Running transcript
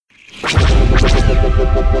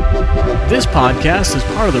This podcast is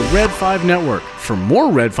part of the Red 5 Network. For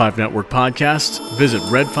more Red 5 Network podcasts, visit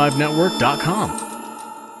red5network.com.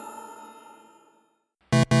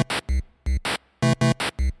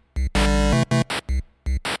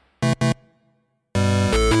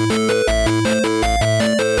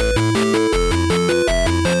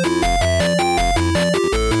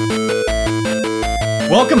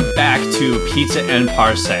 Welcome back to Pizza and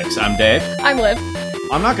Parsecs. I'm Dave. I'm Liv.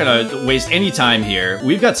 I'm not going to waste any time here.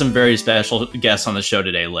 We've got some very special guests on the show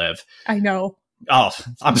today, Liv. I know. Oh,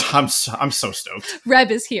 I'm so stoked.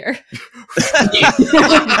 Reb is here.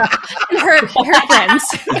 And her friends.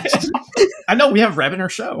 I know, we have Reb in our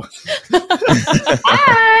show.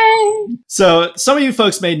 Hi! So some of you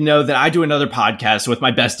folks may know that I do another podcast with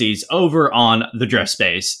my besties over on the Drift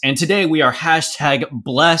Space. And today we are hashtag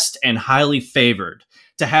blessed and highly favored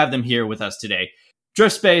to have them here with us today.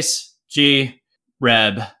 Drift Space, G,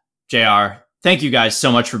 Reb, JR, thank you guys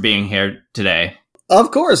so much for being here today.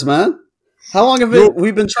 Of course, man. How long have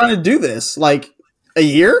we been trying to do this? Like a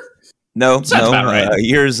year? No. About right.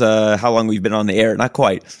 Years, how long we've been on the air? Not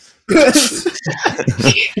quite.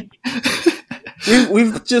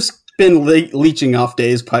 we've just been leeching off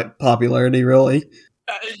Dave's popularity, really.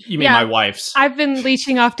 You mean my wife's? I've been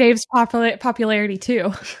leeching off Dave's popularity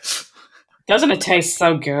too. Doesn't it taste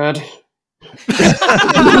so good?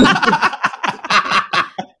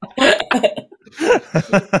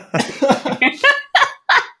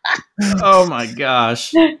 Oh my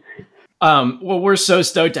gosh. Well, we're so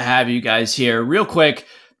stoked to have you guys here. Real quick,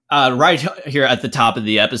 right here at the top of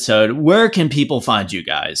the episode, where can people find you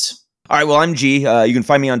guys? All right, well, I'm G. You can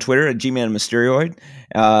find me on Twitter at GManMysterioid.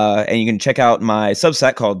 And you can check out my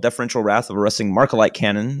Substack called Deferential Wrath of a Wrestling Markalite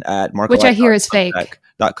Canon at Markalite. Which I hear is fake.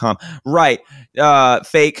 .com. Right.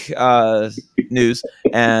 Fake news.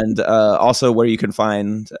 And also where you can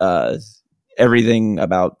find everything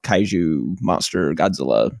about Kaiju, Monster,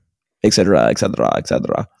 Godzilla, etc., etc.,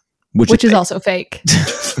 etc. Which is also fake.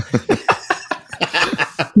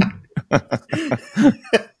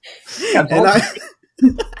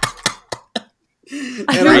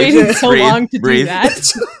 I've waited so long to do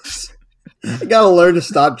that. I gotta learn to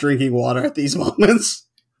stop drinking water at these moments.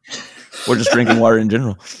 Or just drinking water in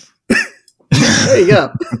general. There you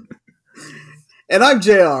go. And I'm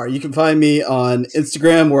JR. You can find me on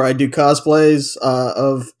Instagram where I do cosplays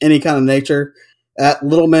of any kind of nature at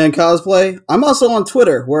Little Man Cosplay. I'm also on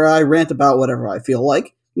Twitter where I rant about whatever I feel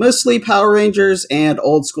like, mostly Power Rangers and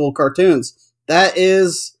old school cartoons. That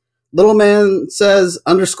is Little Man Says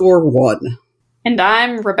 _1. And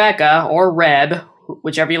I'm Rebecca, or Reb,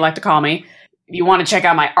 whichever you like to call me. If you want to check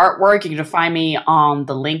out my artwork, you can find me on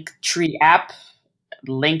the Linktree app,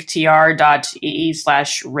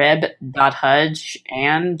 linktr.ee/reb.hudge,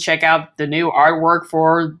 and check out the new artwork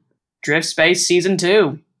for Drift Space Season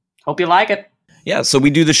 2. Hope you like it. Yeah, so we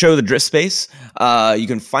do the show, The Drift Space. You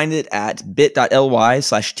can find it at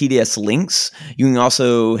bit.ly/TDSlinks. You can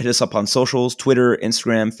also hit us up on socials, Twitter,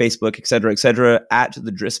 Instagram, Facebook, etc., at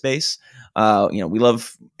The Drift Space. We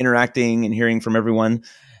love interacting and hearing from everyone.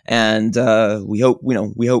 And we hope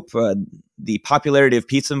the popularity of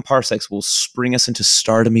Pizza and Parsecs will spring us into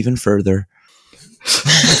stardom even further.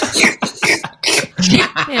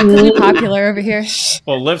 Yeah, pretty popular over here.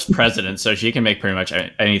 Well, Liv's president, so she can make pretty much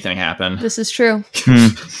anything happen. This is true.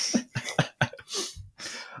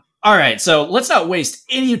 All right, so let's not waste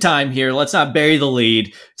any time here. Let's not bury the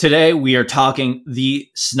lead. Today, we are talking the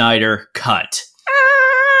Snyder Cut.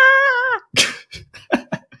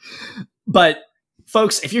 But,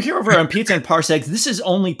 folks, if you're here over on Pizza and Parsecs, this is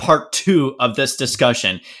only part 2 of this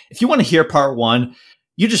discussion. If you want to hear part 1,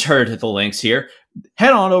 you just heard the links here.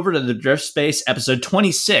 Head on over to the Drift Space episode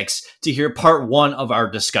 26 to hear part 1 of our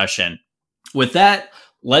discussion. With that,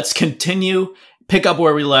 let's continue. Pick up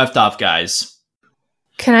where we left off, guys.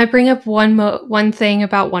 Can I bring up one thing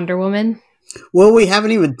about Wonder Woman? Well, we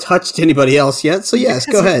haven't even touched anybody else yet, so yes,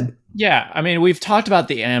 go ahead. Yeah, I mean, we've talked about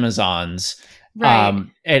the Amazons. Right.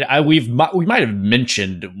 And we might have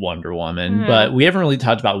mentioned Wonder Woman, but we haven't really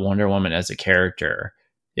talked about Wonder Woman as a character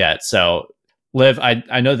yet. So, Liv,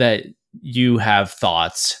 I know that you have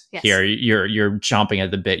thoughts here. You're chomping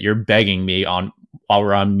at the bit. You're begging me while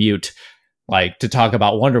we're on mute, like, to talk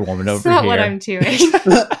about Wonder Woman over here. That's not what I'm doing.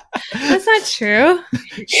 That's not true.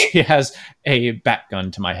 She has a bat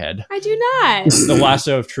gun to my head. I do not. The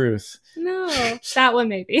lasso of truth. No, that one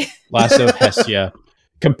maybe. Lasso of Hestia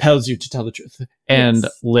compels you to tell the truth. And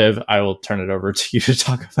Yes. Liv, I will turn it over to you to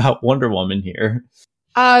talk about Wonder Woman here.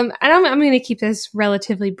 And I'm going to keep this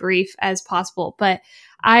relatively brief as possible, but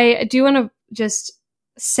I do want to just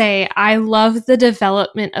say I love the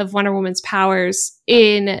development of Wonder Woman's powers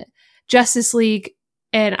in Justice League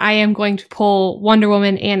and I am going to pull Wonder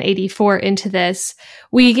Woman and 84 into this,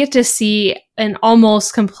 we get to see an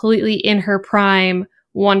almost completely in her prime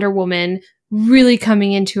Wonder Woman really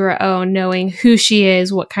coming into her own, knowing who she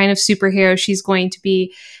is, what kind of superhero she's going to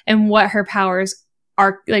be, and what her powers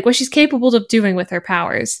are, like what she's capable of doing with her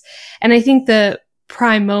powers. And I think the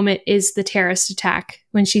prime moment is the terrorist attack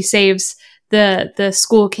when she saves the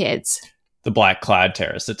school kids. The black clad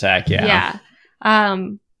terrorist attack, yeah.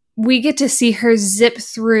 We get to see her zip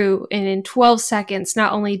through and in 12 seconds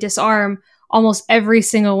not only disarm almost every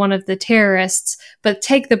single one of the terrorists, but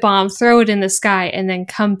take the bomb, throw it in the sky, and then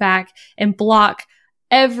come back and block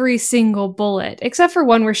every single bullet, except for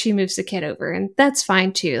one where she moves the kid over, and that's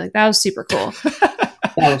fine too. Like, that was super cool.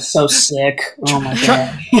 That was so sick. Oh my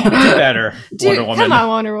god. Do better, Dude, Wonder Woman. come on,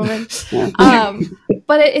 Wonder Woman.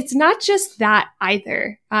 But it's not just that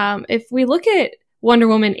either. If we look at Wonder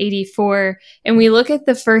Woman 84 and we look at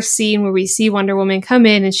the first scene where we see Wonder Woman come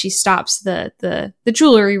in and she stops the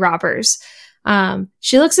jewelry robbers,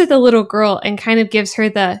 she looks at the little girl and kind of gives her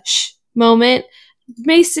the shh moment,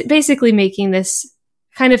 basically making this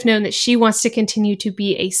kind of known that she wants to continue to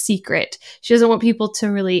be a secret. She doesn't want people to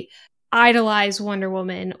really idolize Wonder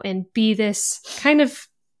Woman and be this kind of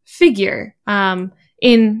figure in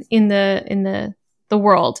the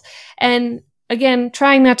world. And again,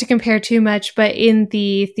 trying not to compare too much, but in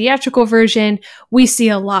the theatrical version, we see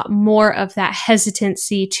a lot more of that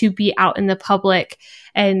hesitancy to be out in the public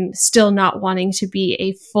and still not wanting to be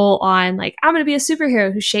a full-on, like, I'm going to be a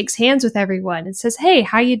superhero who shakes hands with everyone and says, hey,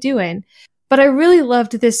 how you doing? But I really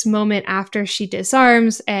loved this moment after she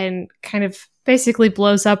disarms and kind of basically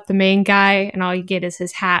blows up the main guy, and all you get is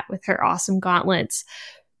his hat with her awesome gauntlets,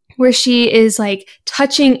 where she is like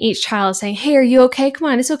touching each child saying, hey, are you okay? Come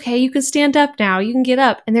on, it's okay. You can stand up now. You can get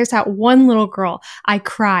up. And there's that one little girl. I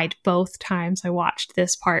cried both times I watched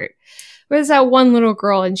this part. Where there's that one little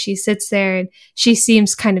girl and she sits there and she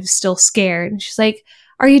seems kind of still scared. And she's like,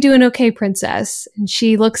 are you doing okay, princess? And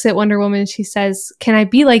she looks at Wonder Woman and she says, can I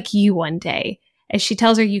be like you one day? And she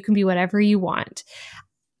tells her you can be whatever you want.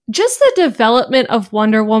 Just the development of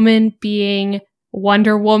Wonder Woman being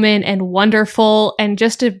Wonder Woman and wonderful and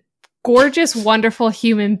just a gorgeous, wonderful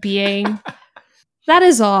human being. That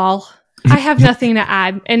is all. I have nothing to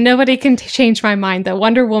add, and nobody can change my mind that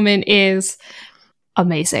Wonder Woman is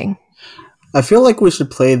amazing. I feel like we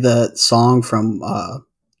should play the song from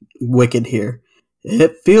Wicked here.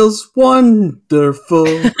 It feels wonderful.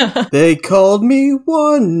 They called me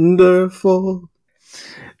wonderful.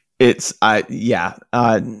 It's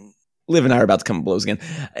Liv and I are about to come to blows again.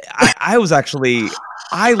 I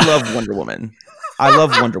love Wonder Woman. I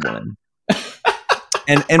love Wonder Woman.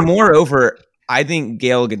 And moreover, I think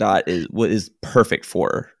Gal Gadot is perfect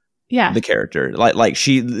for the character. Like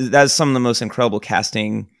that's some of the most incredible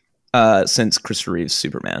casting since Christopher Reeve's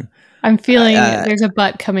Superman. I'm feeling there's a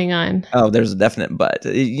butt coming on. Oh, there's a definite butt.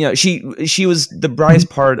 You know, she was the brightest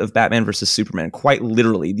part of Batman versus Superman, quite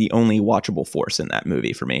literally the only watchable force in that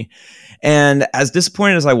movie for me. And as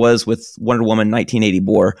disappointed as I was with Wonder Woman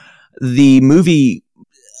 1984, the movie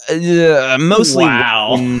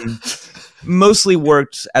mostly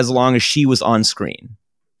worked as long as she was on screen,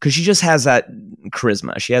 because she just has that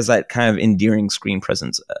charisma. She has that kind of endearing screen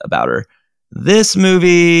presence about her. This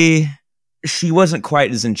movie, she wasn't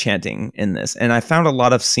quite as enchanting in this, and I found a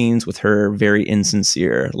lot of scenes with her very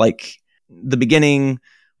insincere. Like the beginning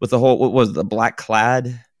with the whole, what was the black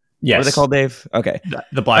clad? Yes. What are they called, Dave? Okay.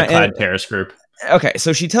 The black clad terrorist group. Okay,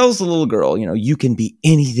 so she tells the little girl, you know, you can be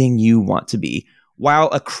anything you want to be, while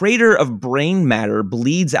a crater of brain matter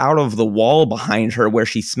bleeds out of the wall behind her where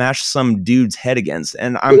she smashed some dude's head against.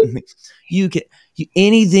 And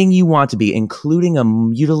anything you want to be, including a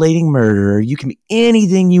mutilating murderer. You can be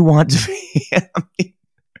anything you want to be.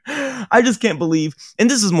 I just can't believe,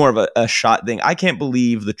 and this is more of a shot thing, I can't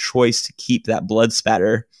believe the choice to keep that blood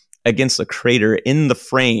spatter against a crater in the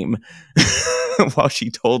frame while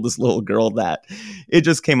she told this little girl that. It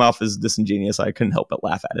just came off as disingenuous. I couldn't help but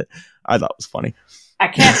laugh at it. I thought it was funny. I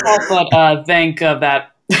can't help but think of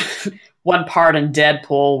that one part in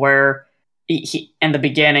Deadpool where he in the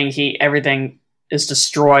beginning, everything is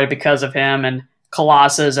destroyed because of him, and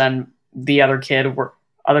Colossus and the other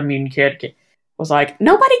mutant kid was like,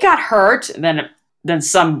 nobody got hurt. And then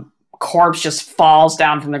some corpse just falls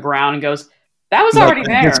down from the ground and goes, that was already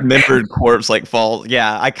there. Dismembered corpse falls.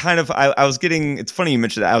 Yeah, I was getting, it's funny you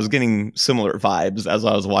mentioned that. I was getting similar vibes as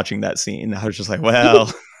I was watching that scene. I was just like,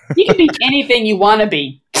 well. You can be anything you want to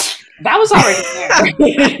be. That was already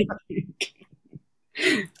there.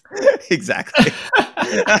 Exactly.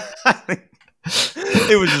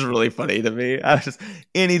 It was just really funny to me. I was just,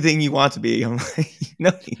 anything you want to be. I'm like,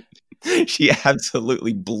 no, She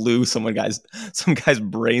absolutely blew some guy's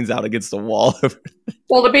brains out against the wall.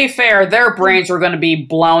 Well, to be fair, their brains were going to be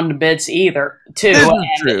blown to bits either, too. This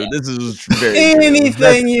is true. This is very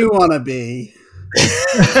anything you want to be.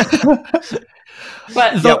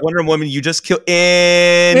 But yeah, Wonder Woman, you just kill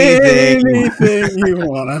anything you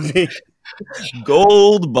want to be.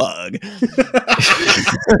 Gold bug.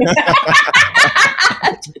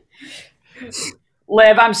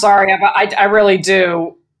 Liv, I'm sorry. I really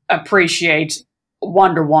do appreciate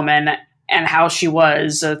Wonder Woman and how she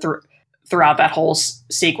was throughout that whole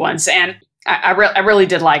sequence. And I really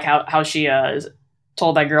did like how she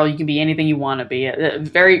told that girl, you can be anything you want to be.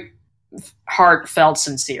 Very heartfelt,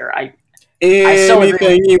 sincere. I still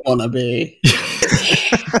anything you want to be.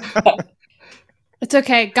 It's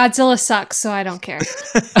okay. Godzilla sucks, so I don't care.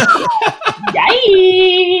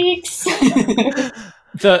 Yikes!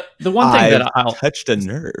 The one thing that I'll touched a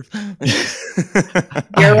nerve.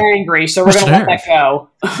 You're angry, so we're gonna let that go.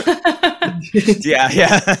 Yeah.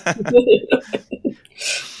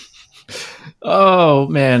 Oh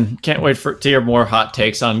man, can't wait to hear more hot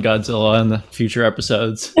takes on Godzilla in the future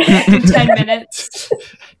episodes. 10 minutes.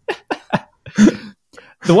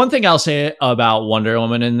 The one thing I'll say about Wonder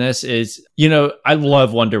Woman in this is, I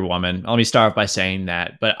love Wonder Woman. Let me start off by saying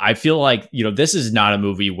that. But I feel like, this is not a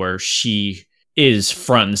movie where she is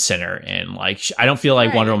front and center. And I don't feel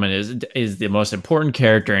like Wonder Woman is the most important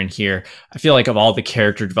character in here. I feel like of all the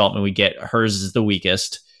character development we get, hers is the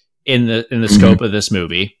weakest in the scope of this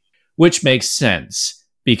movie, which makes sense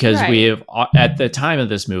because we have, at the time of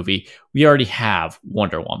this movie, we already have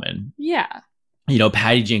Wonder Woman. Yeah.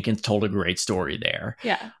 Patty Jenkins told a great story there.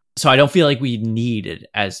 Yeah. So I don't feel like we needed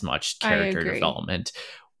as much character development.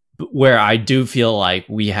 Where I do feel like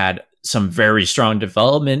we had some very strong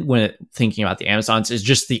development when thinking about the Amazons is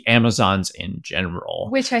just the Amazons in general.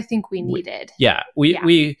 Which I think we needed.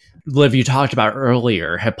 We Liv, you talked about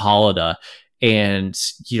earlier, Hippolyta, and,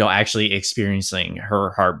 actually experiencing her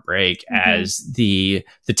heartbreak as the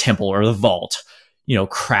temple or the vault,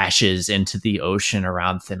 crashes into the ocean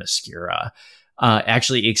around Themyscira.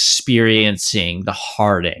 Actually experiencing the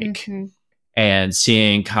heartache and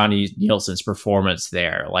seeing Connie Nielsen's performance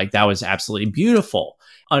there. That was absolutely beautiful.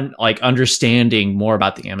 Understanding more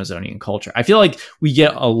about the Amazonian culture. I feel like we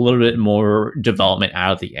get a little bit more development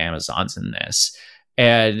out of the Amazons in this.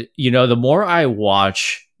 And, the more I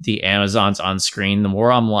watch the Amazons on screen, the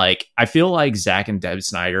more I'm I feel like Zack and Deb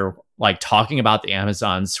Snyder, talking about the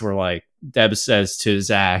Amazons were Deb says to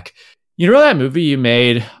Zack, you know that movie you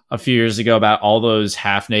made a few years ago about all those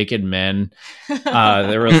half-naked men?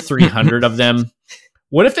 There were 300 of them.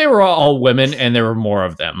 What if they were all women and there were more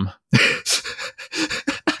of them?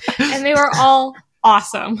 And they were all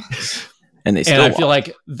awesome. And I feel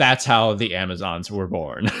like that's how the Amazons were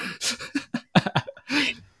born.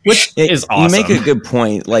 Which is awesome. You make a good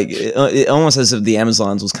point. It almost as if the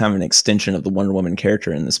Amazons was kind of an extension of the Wonder Woman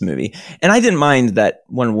character in this movie. And I didn't mind that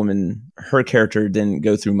Wonder Woman, her character didn't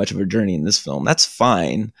go through much of a journey in this film. That's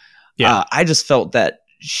fine. Yeah. I just felt that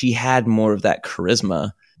she had more of that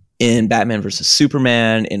charisma in Batman vs.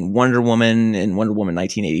 Superman, in Wonder Woman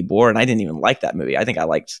 1984. And I didn't even like that movie. I think I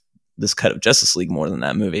liked this cut of Justice League more than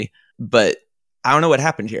that movie. But I don't know what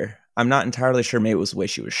happened here. I'm not entirely sure. Maybe it was the way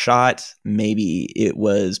she was shot. Maybe it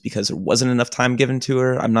was because there wasn't enough time given to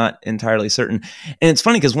her. I'm not entirely certain. And it's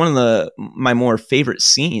funny because one of my more favorite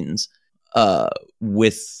scenes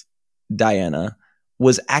with Diana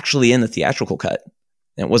was actually in the theatrical cut.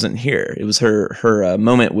 And it wasn't here. It was her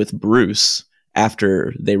moment with Bruce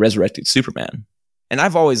after they resurrected Superman. And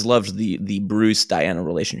I've always loved the Bruce-Diana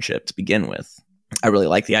relationship to begin with. I really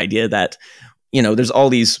like the idea that, there's all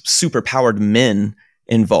these super-powered men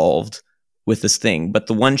involved with this thing, but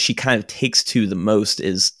the one she kind of takes to the most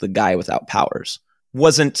is the guy without powers.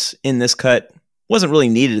 Wasn't in this cut, wasn't really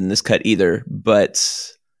needed in this cut either,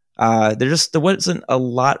 but there wasn't a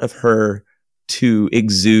lot of her to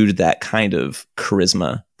exude that kind of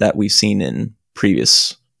charisma that we've seen in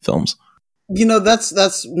previous films.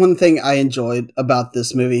 That's one thing I enjoyed about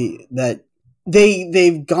this movie that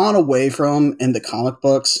they've gone away from in the comic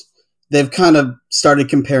books. They've kind of started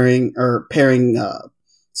pairing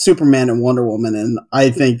Superman and Wonder Woman, and I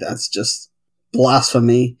think that's just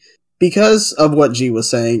blasphemy because of what G was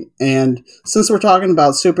saying. And since we're talking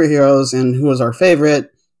about superheroes and who was our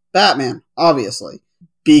favorite, Batman, obviously,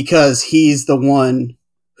 because he's the one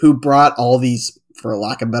who brought all these, for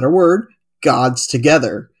lack of a better word, gods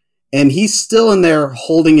together. And he's still in there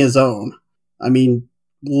holding his own. I mean,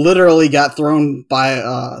 literally got thrown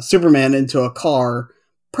by Superman into a car,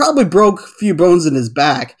 probably broke a few bones in his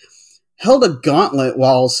back, held a gauntlet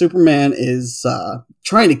while Superman is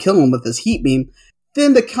trying to kill him with his heat beam,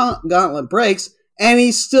 Then the gauntlet breaks, and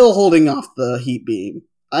he's still holding off the heat beam.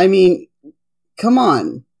 I mean, come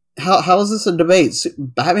on. How is this a debate?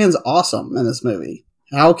 Batman's awesome in this movie.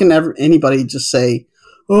 How can anybody just say,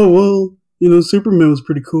 oh, well, you know, Superman was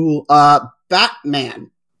pretty cool.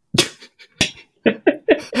 Batman.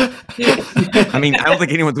 I mean, I don't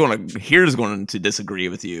think anyone's going to disagree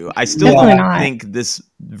with you. I still Definitely don't not. think this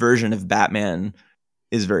version of Batman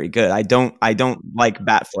is very good. I don't like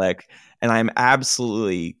Batfleck, and I'm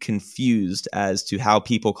absolutely confused as to how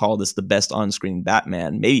people call this the best on-screen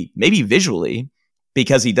Batman. Maybe visually,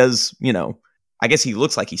 because he does, you know, I guess he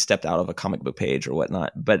looks like he stepped out of a comic book page or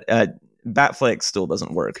whatnot. But Batfleck still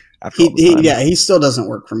doesn't work after all this time. He still doesn't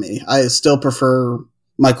work for me. I still prefer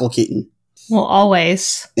Michael Keaton. Well,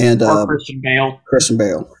 always. And Or Christian Bale. Christian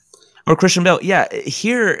Bale. Or Christian Bale. Yeah,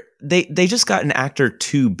 here they just got an actor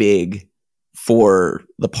too big for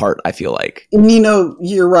the part, I feel like. And, you know,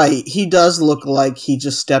 you're right. He does look like he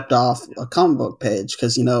just stepped off a comic book page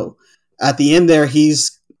because, you know, at the end there,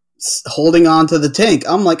 he's holding on to the tank.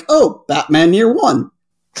 I'm like, oh, Batman Year One.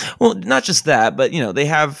 Well, not just that, but, you know, they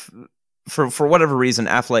have, for whatever reason,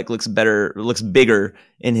 Affleck looks bigger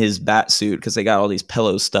in his bat suit because they got all these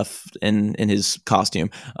pillow stuff in his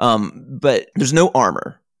costume. But there's no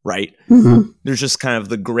armor. Right? Mm-hmm. There's just kind of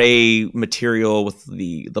the gray material with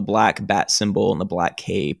the black bat symbol and the black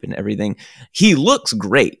cape and everything. He looks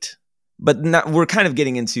great, but we're kind of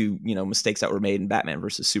getting into, you know, mistakes that were made in Batman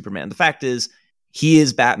versus Superman. The fact is, he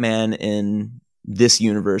is Batman in this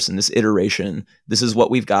universe, in this iteration. This is what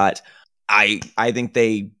we've got. I think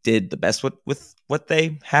they did the best with what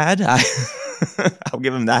they had. I'll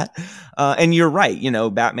give him that. And you're right. You know,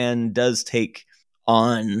 Batman does take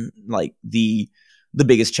on like the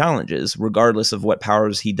biggest challenges, regardless of what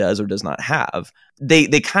powers he does or does not have. They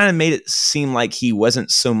kind of made it seem like he wasn't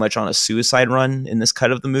so much on a suicide run in this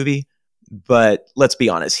cut of the movie, but let's be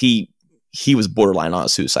honest, he was borderline on a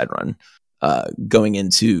suicide run going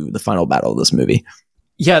into the final battle of this movie.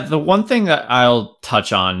 Yeah, the one thing that I'll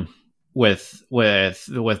touch on with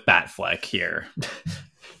Batfleck here,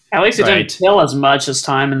 At least he Right. didn't kill as much as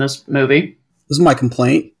time in this movie. This is my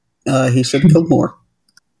complaint. He should have killed more.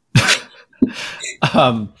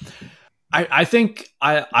 I think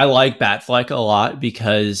I like Batfleck a lot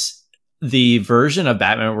because the version of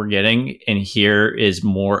Batman we're getting in here is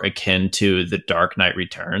more akin to The Dark Knight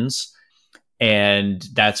Returns, and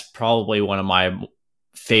that's probably one of my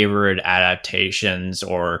favorite adaptations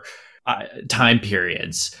or time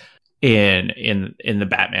periods in the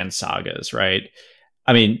Batman sagas. Right?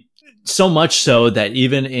 I mean, so much so that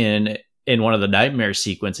even in one of the nightmare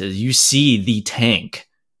sequences, you see the tank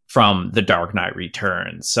from The Dark Knight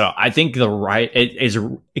Returns. So I think it is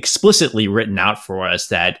explicitly written out for us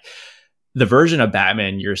that the version of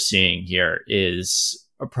Batman you're seeing here is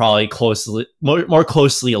probably more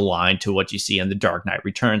closely aligned to what you see in The Dark Knight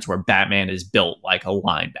Returns, where Batman is built like a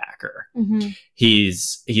linebacker. Mm-hmm.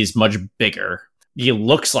 He's much bigger. He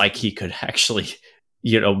looks like he could actually,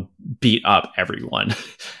 you know, beat up everyone.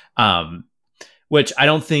 Which I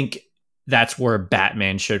don't think that's where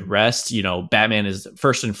Batman should rest. You know, Batman is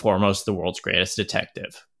first and foremost the world's greatest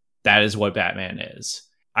detective. That is what Batman is.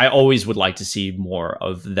 I always would like to see more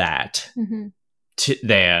of that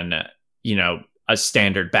than, you know, a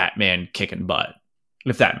standard Batman kicking butt,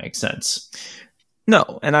 if that makes sense.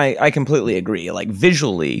 No, and I completely agree. Like,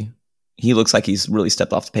 visually, he looks like he's really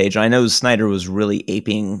stepped off the page. And I know Snyder was really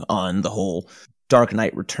aping on the whole Dark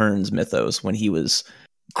Knight Returns mythos when he was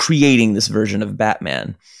creating this version of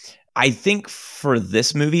Batman. I think for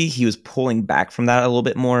this movie, he was pulling back from that a little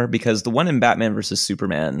bit more because the one in Batman versus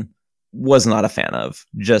Superman was not a fan of.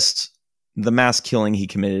 Just the mass killing he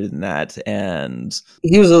committed in that, and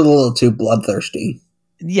He was a little too bloodthirsty.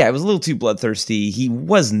 yeah, it was a little too bloodthirsty. He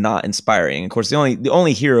was not inspiring. Of course, the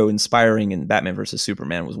only hero inspiring in Batman versus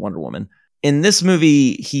Superman was Wonder Woman. In this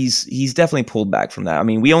movie, he's definitely pulled back from that. I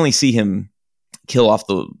mean, we only see him kill off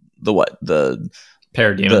the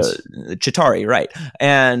Parademons. the Chitauri, right?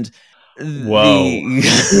 And Whoa.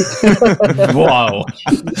 Whoa.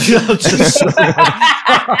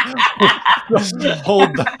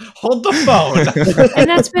 hold the phone. And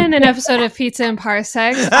that's been an episode of Pizza and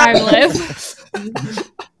Parsecs. I'm Liv.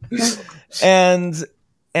 and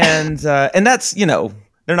that's, you know,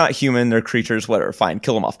 they're not human, they're creatures, whatever, fine,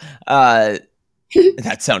 kill them off.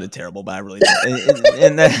 That sounded terrible, but I really didn't.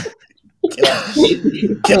 And then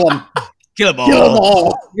Kill him. kill them all. Kill them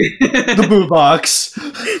all. The boo box.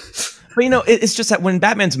 But, you know, it's just that when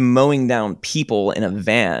Batman's mowing down people in a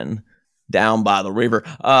van down by the river,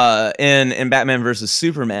 in Batman versus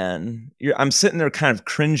Superman, I'm sitting there kind of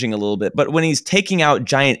cringing a little bit. But when he's taking out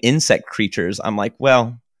giant insect creatures, I'm like,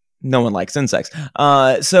 well, no one likes insects.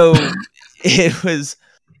 So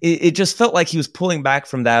it just felt like he was pulling back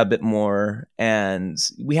from that a bit more. And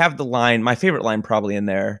we have the line, my favorite line probably in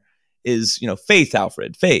there is, faith,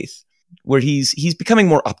 Alfred, faith, where he's becoming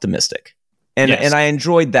more optimistic. And I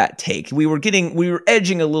enjoyed that take. We were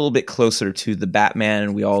edging a little bit closer to the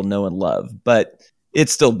Batman we all know and love, but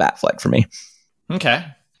it's still Batfleck for me. Okay.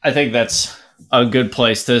 I think that's a good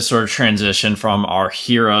place to sort of transition from our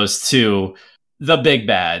heroes to the big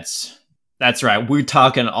bads. That's right. We're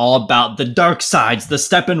talking all about the dark sides, the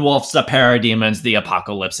Steppenwolfs, the Parademons, the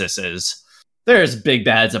Apocalypses. There's big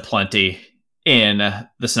bads aplenty in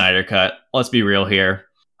the Snyder Cut. Let's be real here.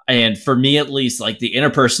 And for me, at least, like the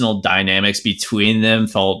interpersonal dynamics between them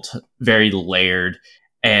felt very layered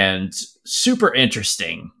and super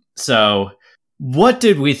interesting. So what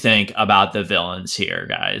did we think about the villains here,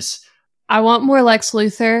 guys? I want more Lex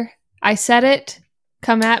Luthor. I said it.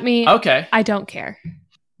 Come at me. Okay. I don't care.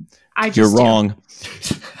 You're wrong.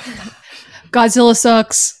 Godzilla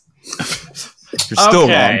sucks. You're still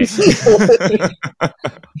wrong.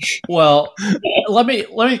 Well, let me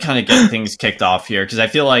kind of get things kicked off here, because I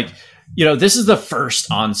feel like, this is the first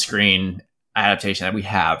on-screen adaptation that we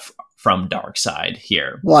have from Darkseid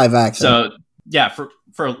here. Live action. So, yeah,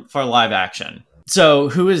 for live action. So,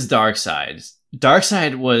 who is Darkseid?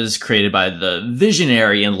 Darkseid was created by the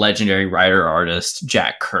visionary and legendary writer-artist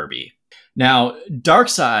Jack Kirby. Now,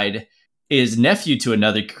 Darkseid is nephew to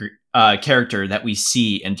another character that we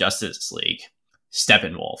see in Justice League,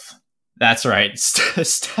 Steppenwolf. That's right.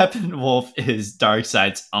 Steppenwolf is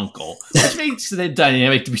Darkseid's uncle, which makes the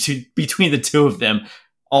dynamic between the two of them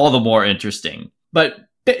all the more interesting. But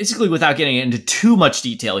basically, without getting into too much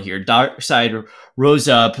detail here, Darkseid rose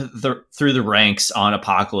up through the ranks on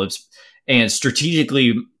Apocalypse and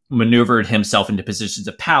strategically maneuvered himself into positions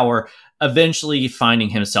of power, eventually finding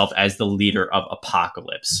himself as the leader of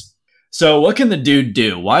Apocalypse. So what can the dude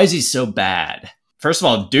do? Why is he so bad? First of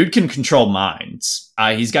all, dude can control minds.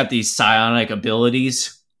 He's got these psionic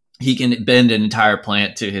abilities. He can bend an entire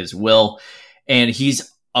planet to his will. And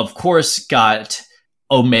he's, of course, got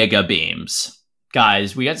Omega beams.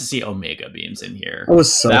 Guys, we got to see Omega beams in here. I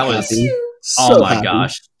was so happy. Oh my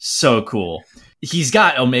gosh. So cool. He's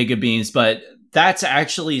got Omega beams, but that's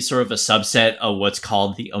actually sort of a subset of what's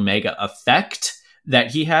called the Omega effect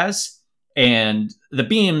that he has. And the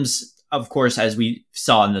beams, of course, as we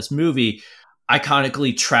saw in this movie,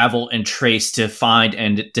 iconically travel and trace to find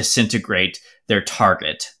and disintegrate their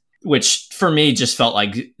target, which for me just felt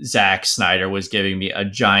like Zack Snyder was giving me a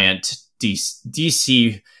giant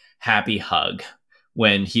DC happy hug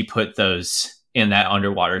when he put those in that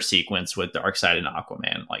underwater sequence with Darkseid and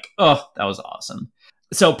Aquaman. Like, oh, that was awesome.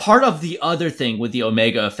 So part of the other thing with the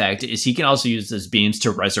Omega effect is he can also use those beams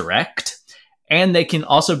to resurrect, and they can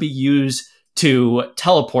also be used to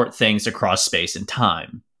teleport things across space and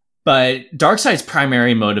time. But Darkseid's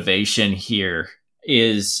primary motivation here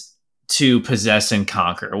is to possess and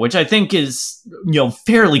conquer, which I think is,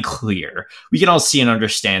 fairly clear. We can all see and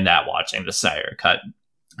understand that watching the Snyder Cut.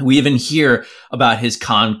 We even hear about his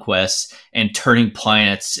conquests and turning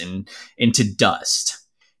planets into dust.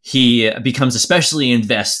 He becomes especially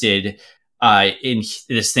invested in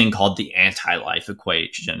this thing called the anti-life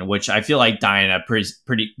equation, which I feel like Diana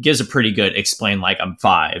gives a pretty good explain like I'm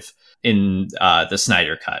 5 in the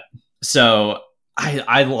Snyder Cut. So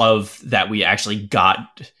I love that we actually got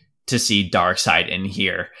to see Darkseid in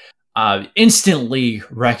here. Instantly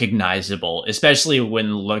recognizable, especially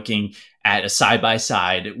when looking at a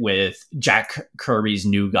side-by-side with Jack Kirby's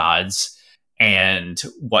New Gods and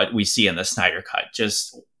what we see in the Snyder Cut.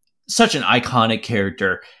 Just such an iconic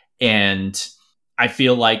character, and I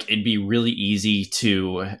feel like it'd be really easy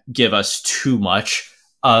to give us too much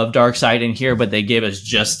of Darkseid in here, but they gave us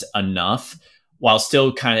just enough while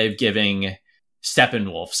still kind of giving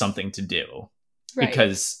Steppenwolf something to do. Right.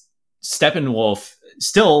 Because Steppenwolf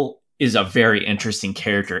still is a very interesting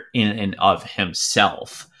character in and of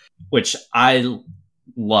himself, which I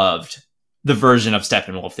loved the version of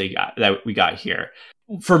Steppenwolf that we got here.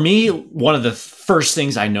 For me, one of the first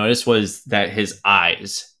things I noticed was that his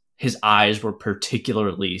eyes were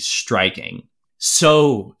particularly striking.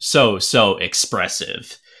 So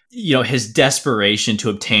expressive. His desperation to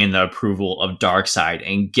obtain the approval of Darkseid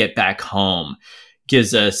and get back home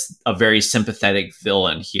gives us a very sympathetic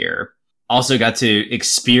villain here. Also got to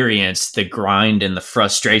experience the grind and the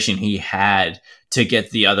frustration he had to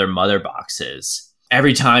get the other mother boxes.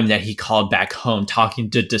 Every time that he called back home, talking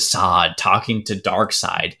to Desaad, talking to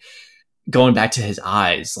Darkseid, going back to his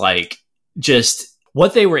eyes, like just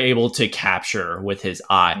what they were able to capture with his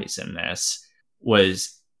eyes in this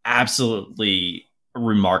was absolutely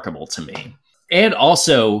remarkable to me. And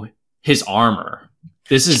also his armor.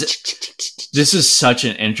 This is such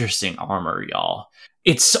an interesting armor, y'all.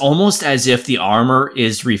 It's almost as if the armor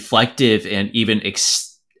is reflective and even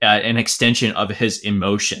an extension of his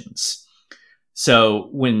emotions. So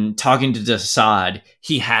when talking to Desaad,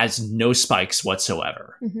 he has no spikes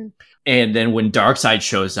whatsoever. Mm-hmm. And then when Darkseid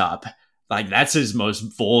shows up, like that's his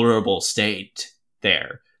most vulnerable state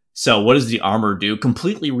there. So what does the armor do?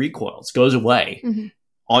 Completely recoils, goes away. Mm-hmm.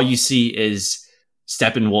 All you see is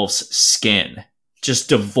Steppenwolf's skin, just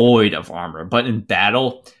devoid of armor. But in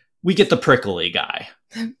battle, we get the prickly guy.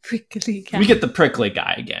 We get the prickly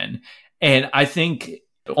guy again. And I think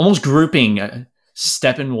almost grouping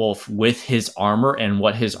Steppenwolf with his armor and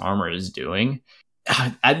what his armor is doing,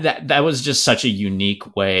 that was just such a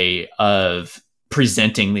unique way of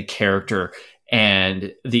presenting the character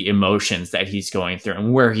and the emotions that he's going through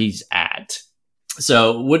and where he's at.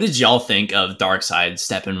 So what did y'all think of Darkseid,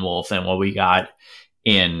 Steppenwolf, and what we got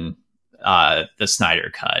in the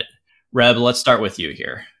Snyder Cut? Reb, let's start with you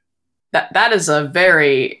here. That is a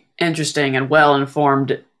very interesting and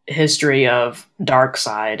well-informed history of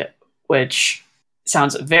Darkseid, which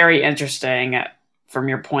sounds very interesting from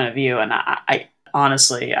your point of view. And I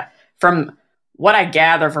honestly, from what I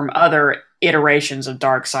gather from other iterations of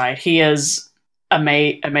Darkseid, he is a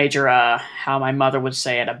major, how my mother would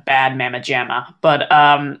say it, a bad mamma jamma. But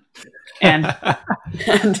and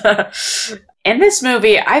in this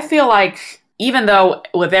movie, I feel like, even though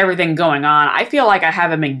with everything going on, I feel like I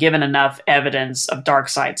haven't been given enough evidence of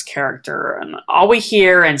Darkseid's character. And all we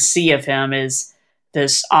hear and see of him is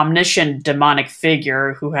this omniscient demonic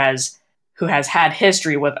figure who has had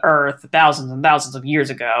history with Earth thousands and thousands of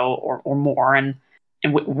years ago or more. And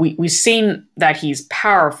we've seen that he's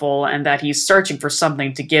powerful and that he's searching for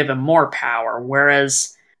something to give him more power.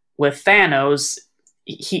 Whereas with Thanos,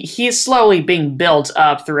 he is slowly being built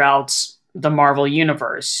up throughout the Marvel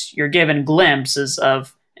Universe. You're given glimpses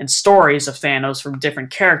of and stories of Thanos from different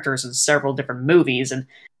characters in several different movies. And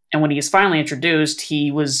when he was finally introduced, he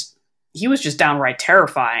was just downright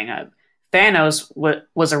terrifying. Thanos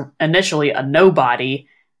was initially a nobody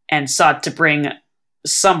and sought to bring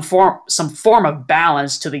some form of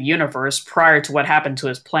balance to the universe prior to what happened to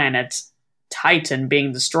his planet Titan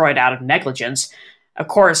being destroyed out of negligence. Of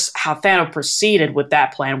course, how Thanos proceeded with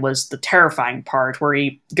that plan was the terrifying part, where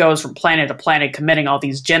he goes from planet to planet committing all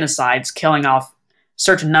these genocides, killing off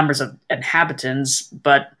certain numbers of inhabitants,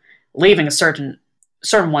 but leaving certain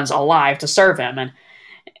ones alive to serve him, and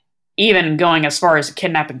even going as far as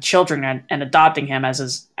kidnapping children and adopting him as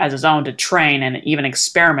his own to train and even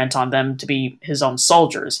experiment on them to be his own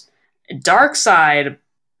soldiers. Darkseid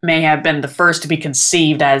may have been the first to be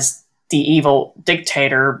conceived as the evil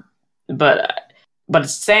dictator, but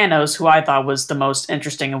it's Thanos who I thought was the most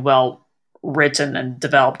interesting and well-written and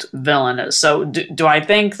developed villain. So do I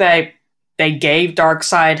think they gave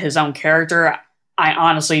Darkseid his own character? I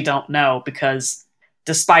honestly don't know, because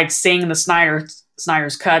despite seeing the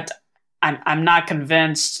Snyder's Cut, I'm not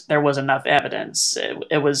convinced there was enough evidence.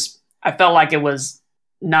 I felt like it was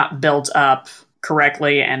not built up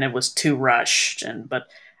correctly and it was too rushed.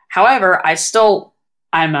 However,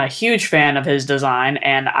 I'm a huge fan of his design,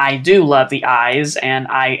 and I do love the eyes, and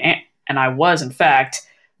I was in fact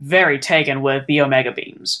very taken with the Omega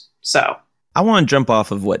beams. So I want to jump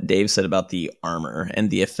off of what Dave said about the armor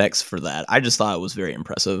and the effects for that. I just thought it was very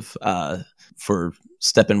impressive for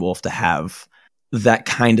Steppenwolf to have that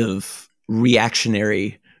kind of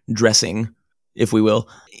reactionary dressing, if we will.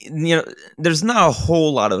 You know, there's not a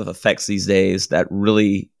whole lot of effects these days that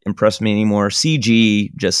really impress me anymore.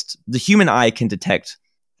 CG, just the human eye can detect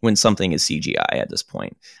when something is CGI at this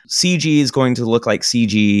point. CG is going to look like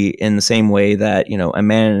CG in the same way that, you know, a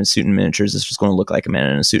man in a suit and miniatures is just going to look like a man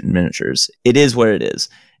in a suit and miniatures. It is what it is.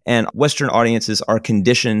 And Western audiences are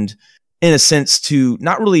conditioned, in a sense, to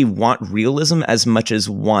not really want realism as much as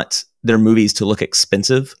want their movies to look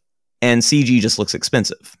expensive. And CG just looks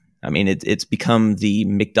expensive. I mean, it's become the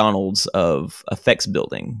McDonald's of effects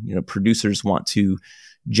building. You know, producers want to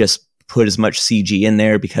just put as much CG in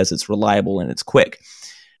there because it's reliable and it's quick.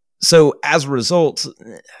 So as a result,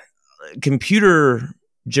 computer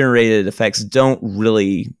generated effects don't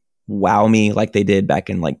really wow me like they did back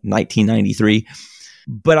in like 1993.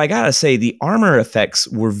 But I gotta say, the armor effects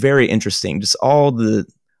were very interesting. Just all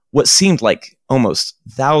what seemed like almost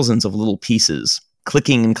thousands of little pieces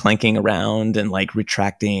clicking and clanking around and like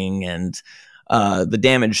retracting, and the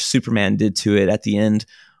damage Superman did to it at the end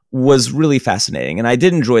was really fascinating. And I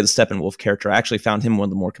did enjoy the Steppenwolf character. I actually found him one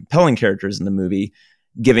of the more compelling characters in the movie,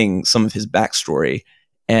 giving some of his backstory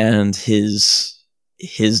and his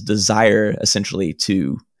desire essentially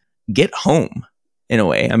to get home in a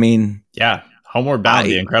way. I mean, yeah, Homeward Bound,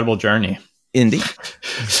 The Incredible Journey. Indeed.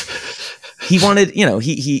 He wanted,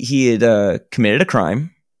 he had committed a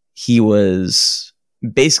crime. He was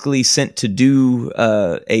basically sent to do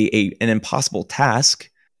an impossible task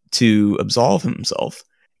to absolve himself.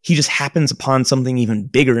 He just happens upon something even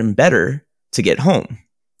bigger and better to get home.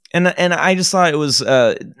 And I just thought it was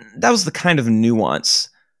that was the kind of nuance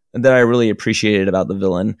that I really appreciated about the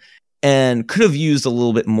villain, and could have used a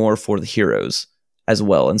little bit more for the heroes as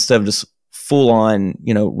well, instead of just full on,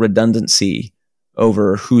 redundancy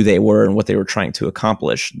over who they were and what they were trying to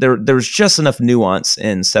accomplish. There was just enough nuance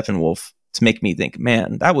in Steppenwolf to make me think,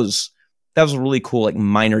 man, that was a really cool, like,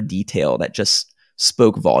 minor detail that just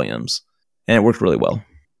spoke volumes, and it worked really well.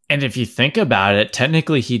 And if you think about it,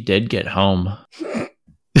 technically he did get home.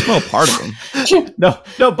 Well, part of him. No,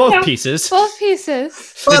 both pieces. Both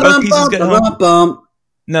pieces. Did both pieces get home?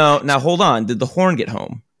 No, now hold on. Did the horn get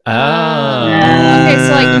home? Oh. Okay,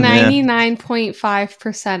 so like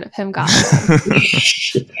 99.5% of him got home.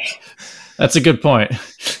 That's a good point.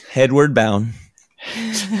 Headward bound.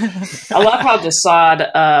 I love how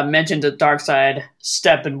Desaad mentioned that Darkseid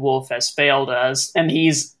Steppenwolf has failed us, and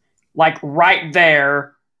he's like right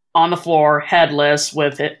there on the floor, headless,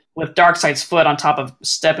 with Darkseid's foot on top of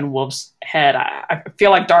Steppenwolf's head. I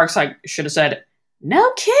feel like Darkseid should have said,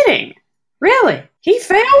 "No kidding, really? He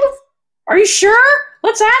failed? Are you sure?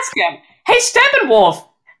 Let's ask him. Hey, Steppenwolf,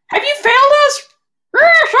 have you failed us?"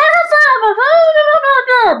 Yes, I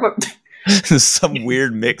have failed. Some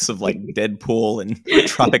weird mix of like Deadpool and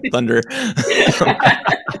Tropic Thunder.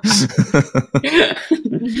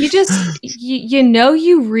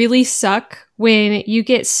 You really suck when you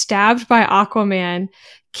get stabbed by Aquaman,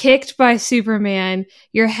 kicked by Superman,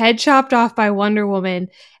 your head chopped off by Wonder Woman,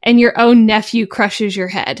 and your own nephew crushes your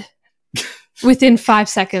head within 5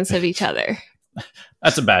 seconds of each other.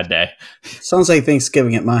 That's a bad day. Sounds like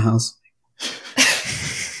Thanksgiving at my house.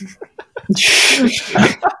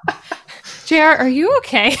 JR, are you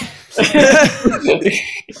okay?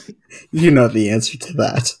 You know the answer to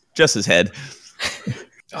that. Just his head.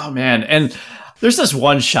 Oh, man. And there's this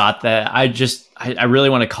one shot that I really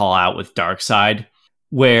want to call out with Darkseid,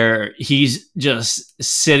 where he's just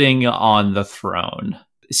sitting on the throne,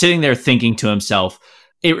 sitting there thinking to himself.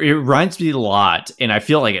 It reminds me a lot, and I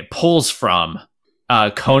feel like it pulls from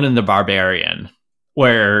Conan the Barbarian,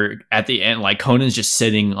 where at the end, like, Conan's just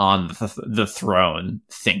sitting on the throne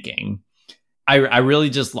thinking. I really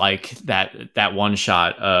just like that one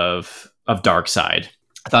shot of Darkseid.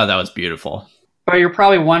 I thought that was beautiful. But you're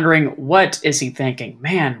probably wondering, what is he thinking?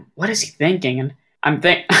 Man, what is he thinking? And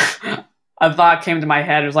a thought came to my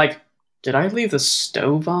head. It was like, did I leave the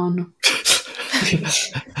stove on?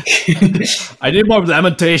 I need more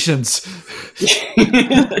lamentations.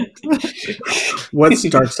 What's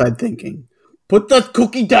Darkseid thinking? Put that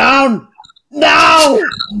cookie down now!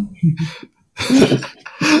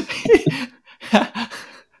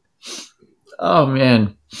 Oh,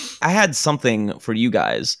 man. I had something for you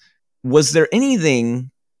guys. Was there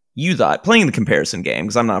anything you thought, playing the comparison game,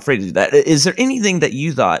 because I'm not afraid to do that, is there anything that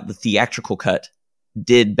you thought the theatrical cut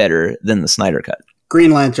did better than the Snyder cut?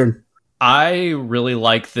 Green Lantern. I really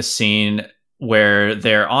like the scene where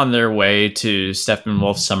they're on their way to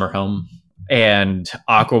Steppenwolf's summer home, and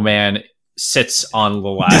Aquaman sits on the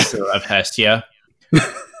lasso of Hestia.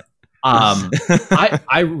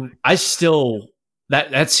 I still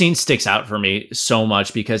that scene sticks out for me so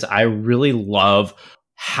much because I really love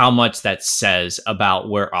how much that says about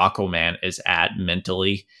where Aquaman is at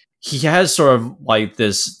mentally. He has sort of like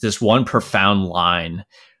this one profound line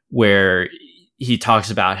where he talks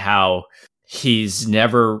about how he's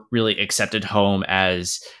never really accepted home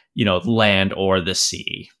as, land or the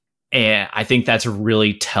sea. And I think that's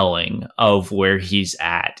really telling of where he's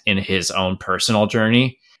at in his own personal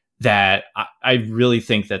journey, that I really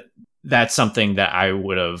think that that's something that I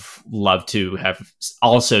would have loved to have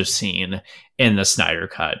also seen in the Snyder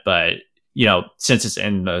cut. But, since it's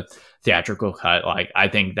in the theatrical cut, like, I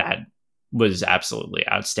think that was absolutely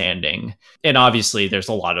outstanding. And obviously there's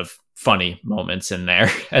a lot of funny moments in there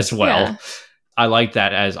as well. Yeah. I like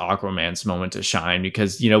that as Aquaman's moment to shine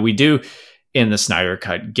because, we do in the Snyder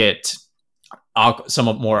cut get some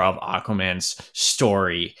more of Aquaman's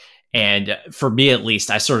story. And for me, at least,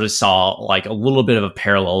 I sort of saw like a little bit of a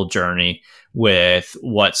parallel journey with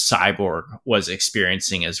what Cyborg was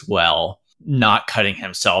experiencing as well, not cutting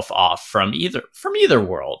himself off from either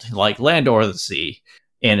world, like land or the sea,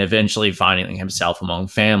 and eventually finding himself among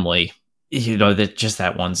family.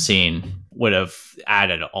 That one scene would have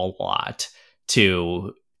added a lot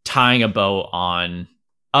to tying a bow on,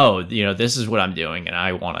 this is what I'm doing, and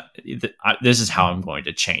I want to. This is how I'm going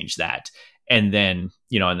to change that. And then,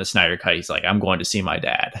 in the Snyder Cut, he's like, I'm going to see my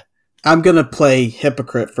dad. I'm going to play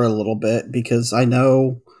hypocrite for a little bit because I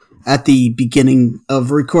know at the beginning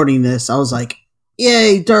of recording this, I was like,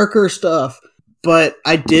 yay, darker stuff. But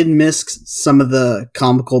I did miss some of the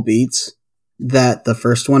comical beats that the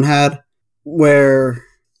first one had, where,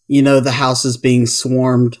 the house is being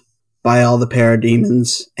swarmed by all the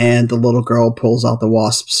parademons and the little girl pulls out the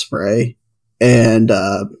wasp spray. And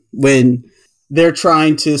when they're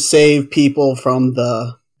trying to save people from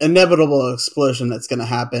the inevitable explosion that's going to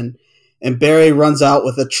happen, and Barry runs out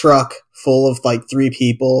with a truck full of 3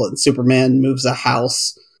 people, and Superman moves a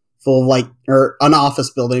house full of or an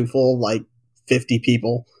office building full of 50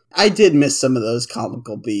 people. I did miss some of those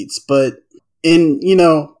comical beats, but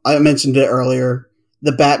I mentioned it earlier,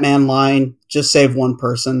 the Batman line, just save one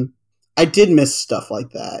person. I did miss stuff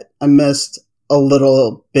like that. I missed a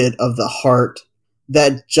little bit of the heart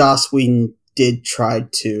that Joss Whedon did try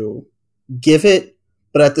to give it,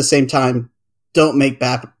 but at the same time, don't make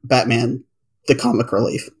Batman the comic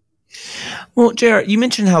relief. Well, JR, you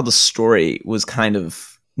mentioned how the story was kind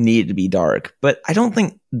of needed to be dark, but I don't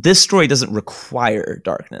think this story doesn't require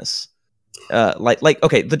darkness.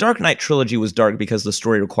 Okay, the Dark Knight trilogy was dark because the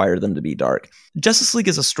story required them to be dark. Justice League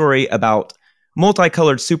is a story about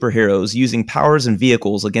multicolored superheroes using powers and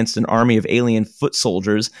vehicles against an army of alien foot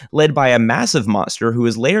soldiers led by a massive monster who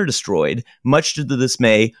is later destroyed, much to the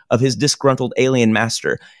dismay of his disgruntled alien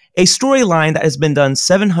master. A storyline that has been done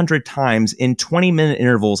 700 times in 20-minute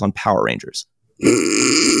intervals on Power Rangers.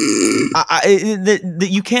 You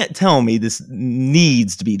can't tell me this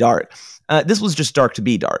needs to be dark. This was just dark to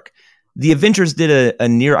be dark. The Avengers did a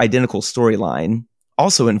near identical storyline,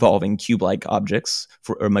 also involving cube-like objects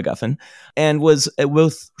or MacGuffin, and was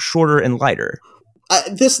both shorter and lighter.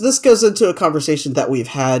 This goes into a conversation that we've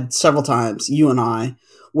had several times, you and I,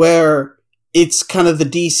 where it's kind of the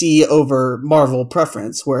DC over Marvel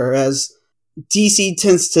preference, whereas DC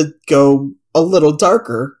tends to go a little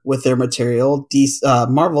darker with their material.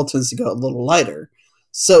 Marvel tends to go a little lighter.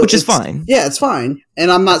 Which is fine. Yeah, it's fine.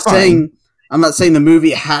 And I'm not saying the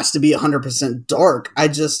movie has to be 100% dark.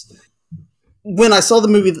 When I saw the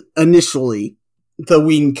movie initially, the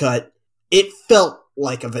Whedon cut, it felt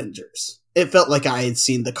like Avengers. It felt like I had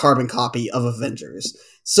seen the carbon copy of Avengers.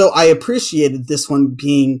 So I appreciated this one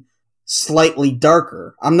being slightly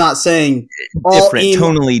darker. I'm not saying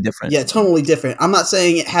tonally different. Yeah, totally different. I'm not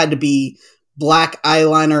saying it had to be black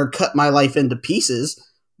eyeliner, cut my life into pieces,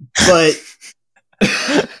 but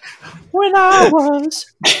when I was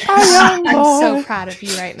a young boy. I'm so proud of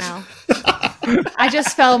you right now. I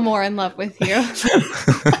just fell more in love with you.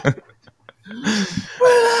 When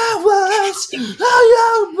I was a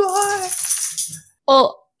young boy.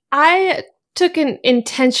 Well, I took an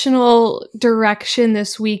intentional direction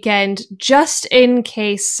this weekend just in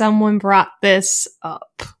case someone brought this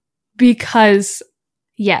up. Because,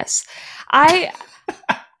 yes, I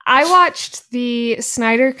watched the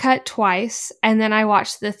Snyder Cut twice, and then I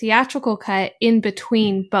watched the theatrical cut in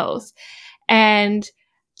between both. And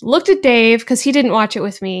looked at Dave, because he didn't watch it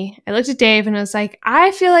with me. I looked at Dave and I was like, I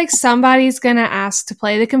feel like somebody's going to ask to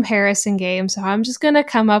play the comparison game, so I'm just going to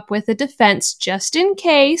come up with a defense just in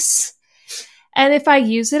case. And if I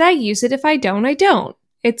use it, I use it. If I don't, I don't.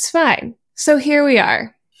 It's fine. So here we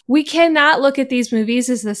are. We cannot look at these movies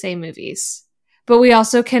as the same movies, but we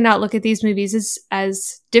also cannot look at these movies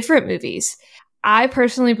as different movies. I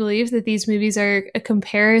personally believe that these movies are a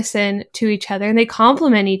comparison to each other, and they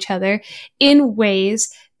complement each other in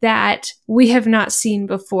ways that we have not seen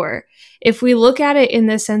before. If we look at it in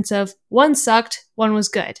the sense of one sucked, one was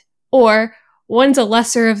good, or one's a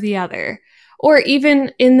lesser of the other, or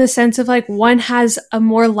even in the sense of one has a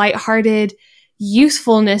more lighthearted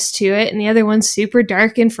youthfulness to it and the other one's super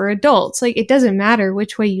dark and for adults. It doesn't matter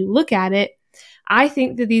which way you look at it. I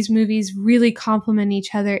think that these movies really complement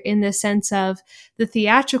each other in the sense of the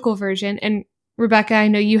theatrical version. And Rebecca, I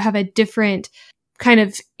know you have a different kind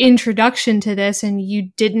of introduction to this and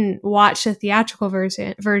you didn't watch the theatrical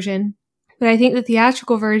version, but I think the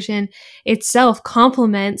theatrical version itself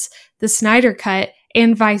complements the Snyder Cut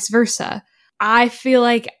and vice versa. I feel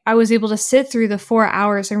like I was able to sit through the 4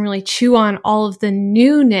 hours and really chew on all of the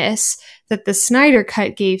newness that the Snyder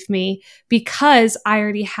Cut gave me because I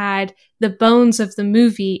already had the bones of the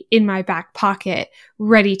movie in my back pocket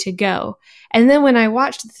ready to go. And then when I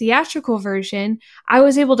watched the theatrical version, I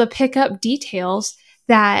was able to pick up details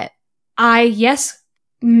that I,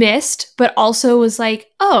 missed, but also was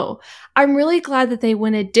like, oh, I'm really glad that they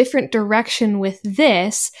went a different direction with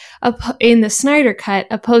this in the Snyder Cut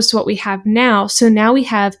opposed to what we have now. So now we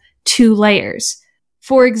have 2 layers.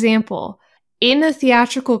 For example, in the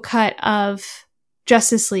theatrical cut of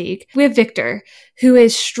Justice League, we have Victor, who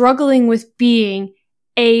is struggling with being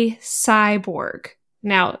a cyborg.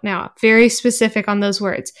 Now, very specific on those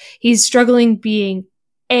words. He's struggling being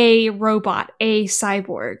a robot, a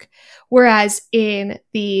cyborg. Whereas in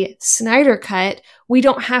the Snyder Cut, we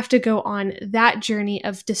don't have to go on that journey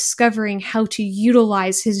of discovering how to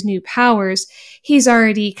utilize his new powers. He's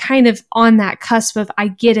already kind of on that cusp of, I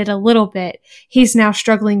get it a little bit. He's now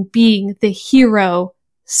struggling being the hero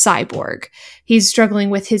cyborg. He's struggling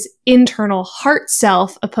with his internal heart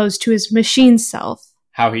self opposed to his machine self.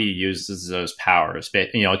 How he uses those powers, but,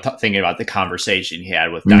 thinking about the conversation he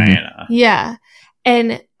had with Diana. Yeah.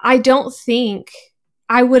 And I don't think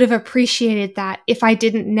I would have appreciated that if I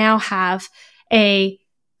didn't now have a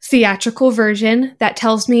theatrical version that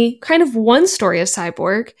tells me kind of one story of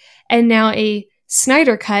Cyborg, and now a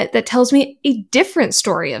Snyder Cut that tells me a different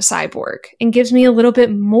story of Cyborg and gives me a little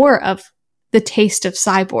bit more of the taste of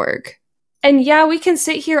Cyborg. And yeah, we can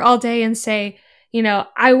sit here all day and say,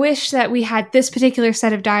 I wish that we had this particular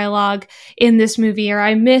set of dialogue in this movie, or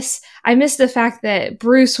I miss the fact that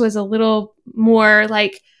Bruce was a little more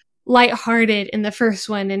like lighthearted in the first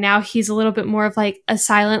one, and now he's a little bit more of like a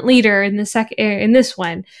silent leader in this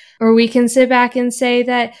one. Or we can sit back and say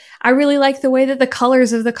that I really like the way that the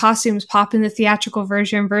colors of the costumes pop in the theatrical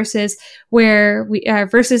version versus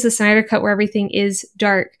versus the Snyder Cut where everything is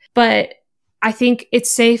dark. But I think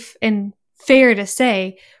it's safe and fair to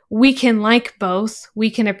say we can like both.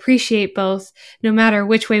 We can appreciate both, no matter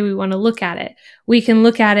which way we want to look at it. We can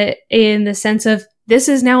look at it in the sense of, this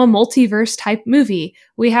is now a multiverse type movie.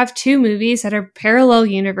 We have two movies that are parallel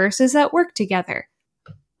universes that work together.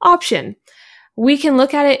 Option. We can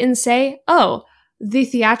look at it and say, oh, the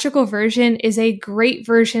theatrical version is a great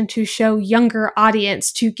version to show younger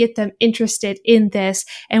audience, to get them interested in this.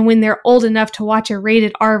 And when they're old enough to watch a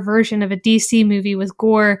rated R version of a DC movie with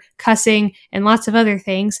gore, cussing, and lots of other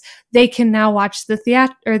things, they can now watch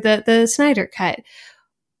the Snyder Cut.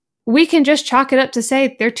 We can just chalk it up to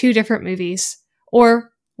say they're two different movies.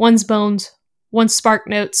 Or one's Bones, one's Spark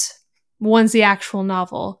Notes, one's the actual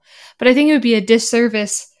novel. But I think it would be a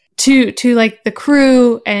disservice to like the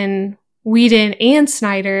crew and Whedon and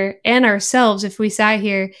Snyder and ourselves if we sat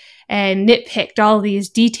here and nitpicked all these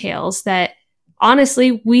details that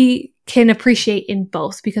honestly we can appreciate in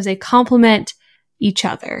both because they complement each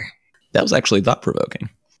other. That was actually thought-provoking.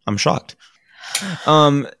 I'm shocked.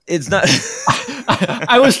 It's not.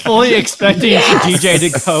 I was fully expecting DJ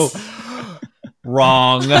to go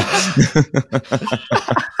wrong.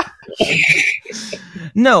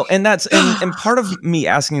 No, and that's and part of me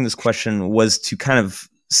asking this question was to kind of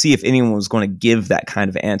see if anyone was going to give that kind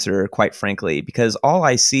of answer, quite frankly, because all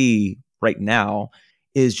I see right now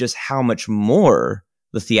is just how much more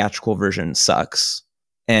the theatrical version sucks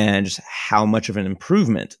and just how much of an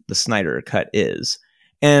improvement the Snyder Cut is.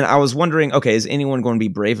 And I was wondering, okay, is anyone going to be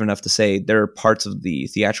brave enough to say there are parts of the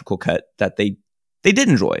theatrical cut that they did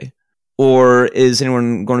enjoy? Or is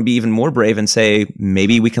anyone going to be even more brave and say,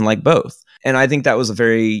 maybe we can like both? And I think that was a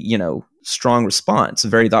very, strong response, a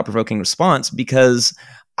very thought-provoking response, because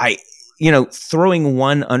throwing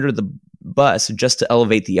one under the bus just to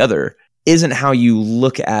elevate the other isn't how you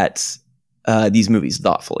look at these movies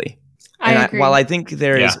thoughtfully. I agree. While I think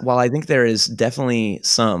there is definitely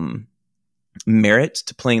some merit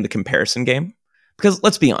to playing the comparison game, because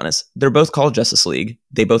let's be honest, they're both called Justice League.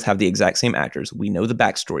 They both have the exact same actors. We know the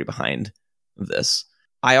backstory behind this.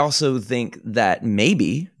 I also think that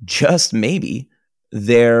maybe, just maybe,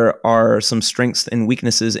 there are some strengths and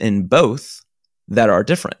weaknesses in both that are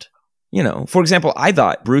different. For example, I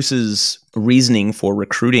thought Bruce's reasoning for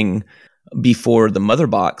recruiting before the Mother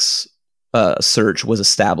Box search was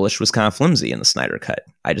established was kind of flimsy in the Snyder Cut.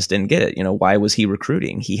 I just didn't get it. Why was he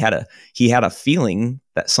recruiting? He had a feeling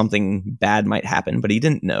that something bad might happen, but he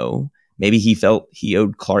didn't know. Maybe he felt he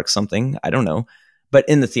owed Clark something. I don't know. But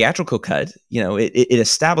in the theatrical cut, it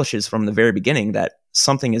establishes from the very beginning that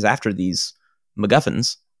something is after these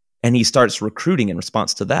MacGuffins, and he starts recruiting in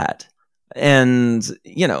response to that. And,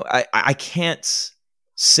 I can't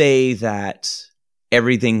say that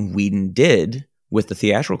everything Whedon did with the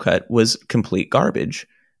theatrical cut was complete garbage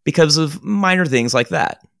because of minor things like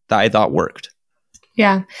that I thought worked.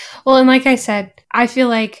 Yeah. Well, and like I said, I feel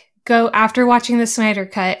like after watching the Snyder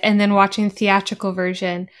Cut and then watching the theatrical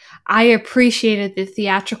version, I appreciated the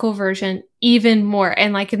theatrical version even more.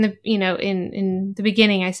 And like in the, in the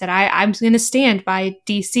beginning, I said, I'm going to stand by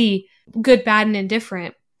DC, good, bad, and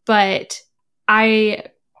indifferent. But I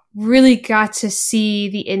really got to see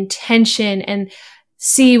the intention and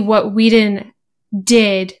see what Whedon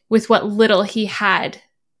did with what little he had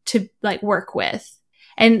to like work with.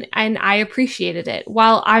 And I appreciated it.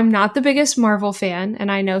 While I'm not the biggest Marvel fan,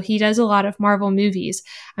 and I know he does a lot of Marvel movies,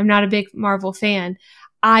 I'm not a big Marvel fan.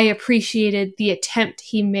 I appreciated the attempt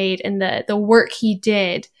he made and the work he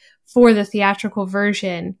did for the theatrical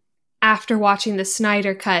version after watching the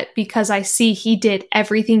Snyder Cut, because I see he did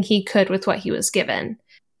everything he could with what he was given.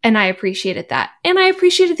 And I appreciated that. And I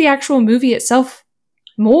appreciated the actual movie itself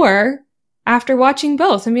more after watching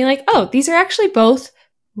both and being like, oh, these are actually both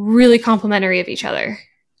really complimentary of each other.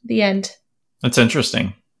 The end. That's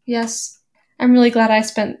interesting. Yes. I'm really glad I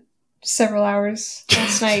spent several hours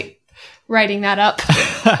last night writing that up.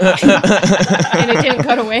 And it didn't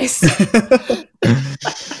go to waste.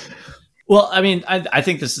 Well, I mean, I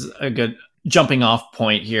think this is a good jumping off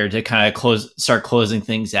point here to kind of start closing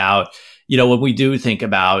things out. You know, when we do think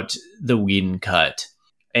about the Whedon cut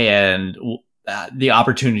and the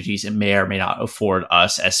opportunities it may or may not afford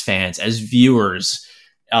us as fans, as viewers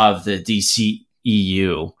of the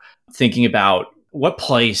DCEU, thinking about what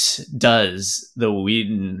place does the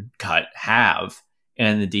Whedon cut have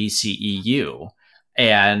in the DCEU?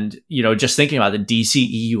 And, you know, just thinking about the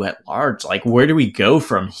DCEU at large, like, where do we go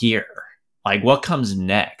from here? Like, what comes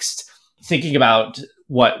next? Thinking about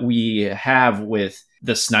what we have with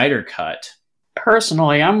the Snyder Cut.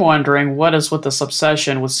 Personally, I'm wondering what is with this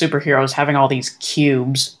obsession with superheroes having all these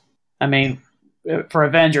cubes. I mean, for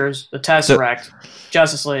Avengers, the Tesseract,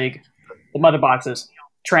 Justice League, the Mother Boxes,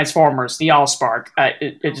 Transformers, the Allspark.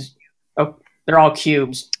 They're all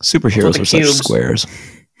cubes. Superheroes are such squares.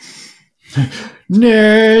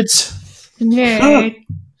 Nerds. Nerd.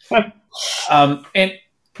 And,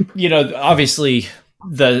 you know, obviously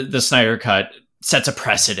the Snyder Cut sets a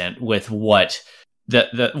precedent with what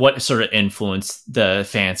what sort of influence the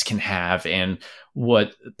fans can have and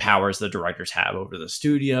what powers the directors have over the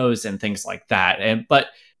studios and things like that. But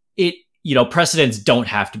it, you know, precedents don't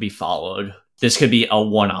have to be followed. This could be a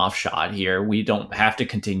one-off shot here. We don't have to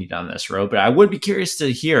continue down this road, but I would be curious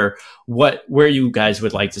to hear where you guys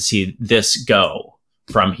would like to see this go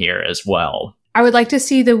from here as well. I would like to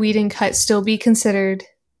see the Whedon cut still be considered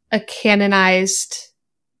a canonized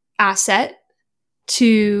asset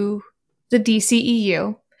to the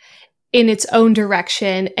DCEU in its own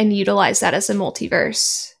direction and utilize that as a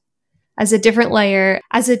multiverse, as a different layer,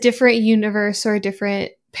 as a different universe or a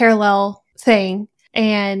different parallel thing.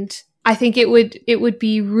 And I think it would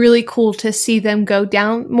be really cool to see them go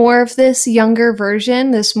down more of this younger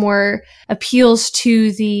version. This more appeals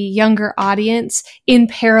to the younger audience in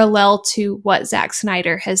parallel to what Zack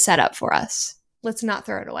Snyder has set up for us. Let's not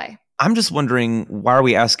throw it away. I'm just wondering, why are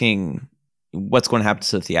we asking what's going to happen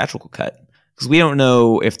to the theatrical cut? Because we don't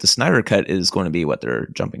know if the Snyder cut is going to be what they're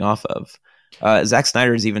jumping off of. Zack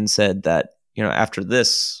Snyder has even said that, you know, after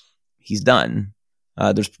this, he's done.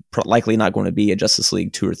 There's likely not going to be a Justice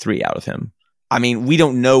League 2 or 3 out of him. I mean, we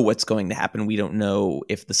don't know what's going to happen. We don't know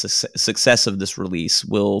if the success of this release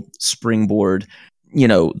will springboard, you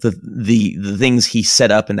know, the things he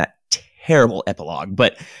set up in that terrible epilogue.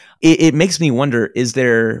 But it makes me wonder, is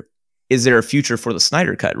there a future for the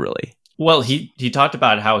Snyder cut, really? Well, he talked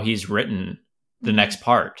about how he's written the next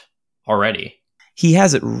part already. He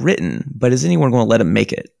has it written, but is anyone going to let him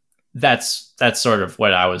make it? That's sort of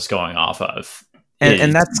what I was going off of.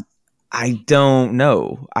 And that's, I don't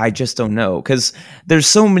know. I just don't know. Because there's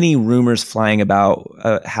so many rumors flying about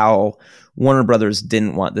how Warner Brothers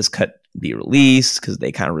didn't want this cut to be released because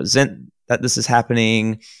they kind of resent that this is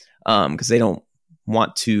happening, because they don't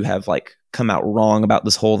want to have like come out wrong about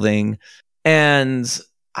this whole thing. And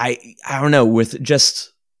I don't know, with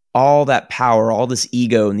just all that power, all this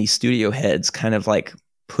ego and these studio heads kind of like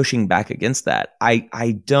pushing back against that,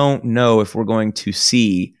 I don't know if we're going to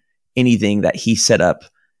see anything that he set up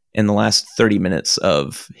in the last 30 minutes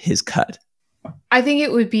of his cut. I think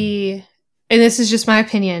it would be, and this is just my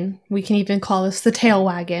opinion, we can even call this the tail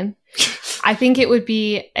wagon. I think it would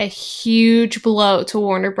be a huge blow to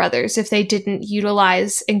Warner Brothers if they didn't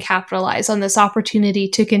utilize and capitalize on this opportunity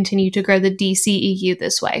to continue to grow the DCEU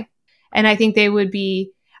this way. And I think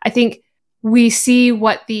I think we see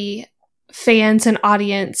what the fans and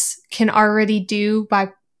audience can already do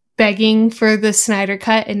by begging for the Snyder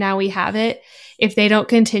cut, and now we have it. If they don't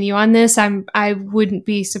continue on this, I wouldn't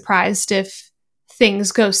be surprised if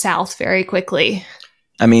things go south very quickly.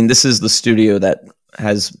 I mean, this is the studio that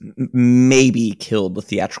has maybe killed the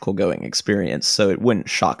theatrical going experience, so it wouldn't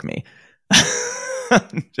shock me.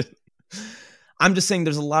 I'm just saying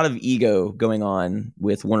there's a lot of ego going on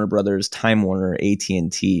with Warner Brothers, Time Warner,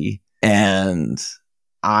 AT&T, and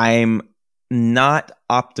I'm not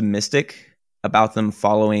optimistic about them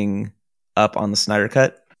following up on the Snyder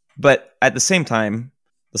cut. But at the same time,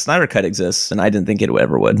 the Snyder cut exists, and I didn't think it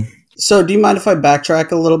ever would. So, do you mind if I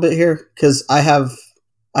backtrack a little bit here? Because I have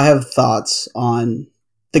thoughts on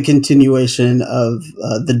the continuation of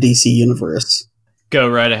the DC universe. Go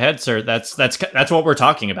right ahead, sir. That's what we're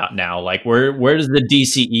talking about now. Like, where does the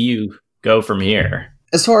DCEU go from here?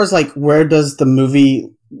 As far as like where does the movie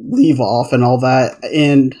leave off and all that,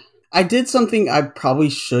 and I did something I probably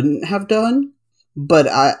shouldn't have done, but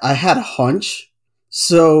I had a hunch.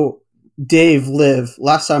 So, Dave, Liv,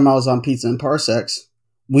 last time I was on Pizza and Parsecs,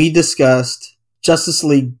 we discussed Justice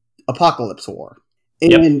League Apocalypse War.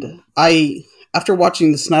 And after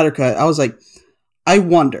watching the Snyder Cut, I was like, I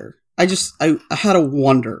wonder. I had a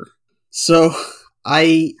wonder. So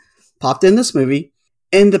I popped in this movie,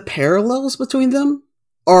 and the parallels between them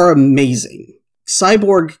are amazing.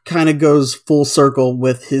 Cyborg kind of goes full circle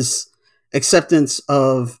with his acceptance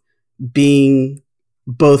of being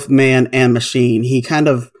both man and machine. He kind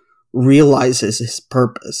of realizes his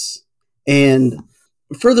purpose. And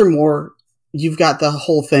furthermore, you've got the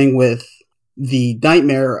whole thing with the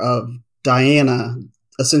nightmare of Diana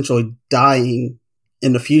essentially dying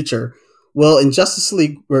in the future. Well, in Justice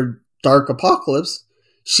League or Dark Apocalypse,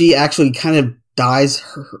 she actually kind of dies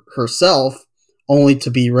herself, only to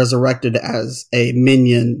be resurrected as a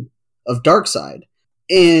minion of Darkseid.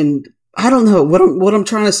 And I don't know, what I'm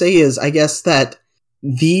trying to say is, I guess that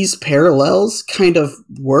these parallels kind of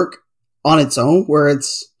work on its own, where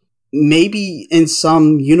it's maybe in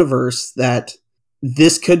some universe that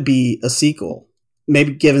this could be a sequel,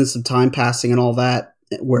 maybe given some time passing and all that,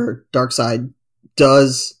 where Darkseid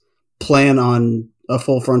does plan on a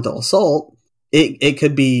full frontal assault. It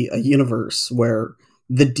could be a universe where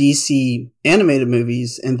the DC animated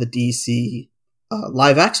movies and the DC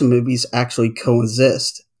live action movies actually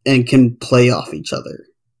coexist and can play off each other.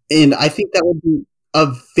 And I think that would be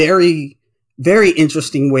a very, very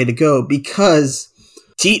interesting way to go, because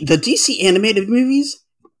the DC animated movies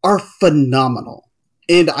are phenomenal.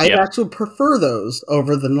 And I actually prefer those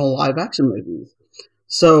over the live action movies.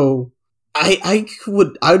 So I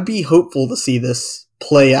would be hopeful to see this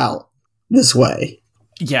play out this way.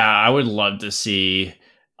 Yeah, I would love to see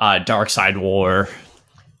Darkseid War,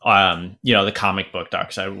 the comic book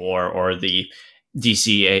Darkseid War, or the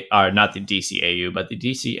DC, not the DCAU, but the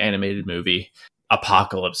DC animated movie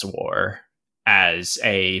Apocalypse War as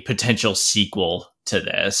a potential sequel to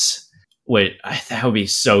this. That would be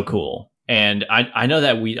so cool. And I know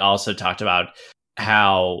that we also talked about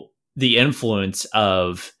how the influence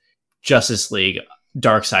of Justice League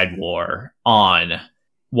Darkseid War on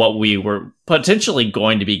what we were potentially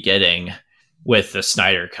going to be getting with the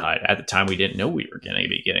Snyder Cut. At the time, we didn't know we were going to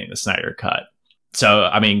be getting the Snyder Cut. So,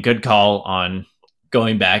 I mean, good call on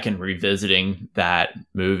going back and revisiting that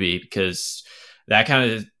movie, because that kind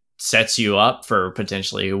of sets you up for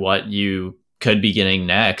potentially what you could be getting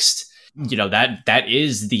next. You know, that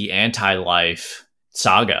is the anti-life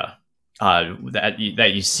saga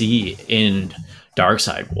that you see in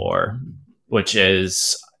Darkseid War, which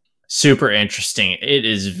is super interesting. It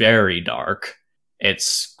is very dark.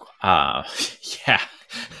 It's yeah.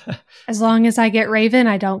 As long as I get Raven,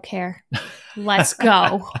 I don't care. Let's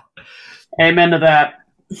go. Amen to that.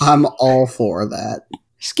 I'm all for that.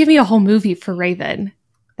 Just give me a whole movie for Raven.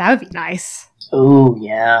 That would be nice. Oh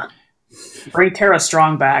yeah. Bring Tara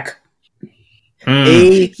Strong back.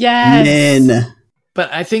 Amen. Yes.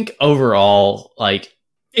 But I think overall, like,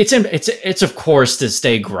 it's of course to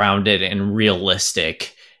stay grounded and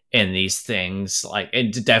realistic in these things, like,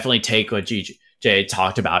 and to definitely take what GJ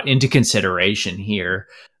talked about into consideration here,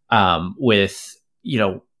 with,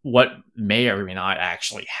 what may or may not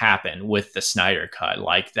actually happen with the Snyder Cut.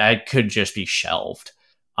 Like, that could just be shelved.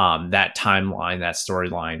 That timeline, that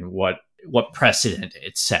storyline, what precedent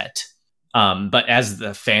it set. But as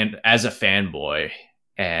a fanboy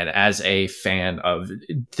and as a fan of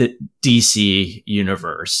the DC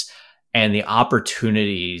universe and the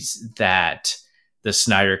opportunities that the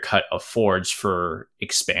Snyder Cut affords for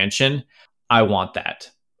expansion, I want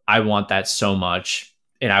that. I want that so much.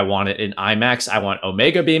 And I want it in IMAX. I want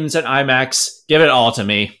Omega beams in IMAX. Give it all to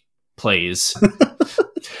me, please.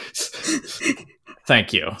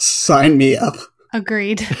 Thank you. Sign me up.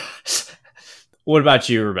 Agreed. What about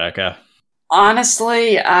you, Rebecca?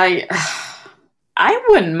 Honestly, I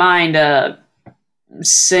wouldn't mind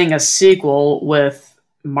seeing a sequel with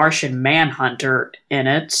Martian Manhunter in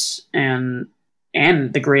it, and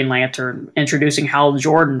the Green Lantern, introducing Hal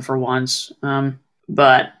Jordan for once.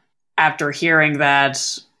 But after hearing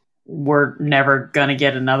that we're never gonna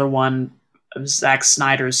get another one of Zack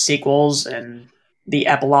Snyder's sequels, and the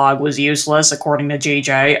epilogue was useless, according to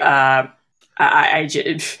GJ,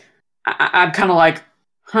 I'm kind of like,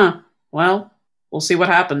 well, we'll see what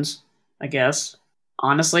happens, I guess.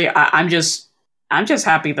 honestly, I'm just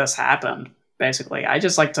happy this happened. Basically,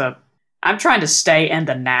 I'm trying to stay in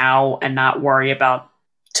the now and not worry about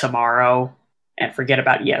tomorrow and forget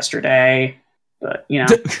about yesterday. But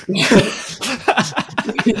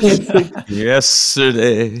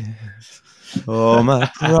Yesterday, oh, my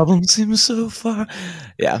problems seem so far.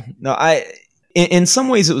 Yeah, no, in some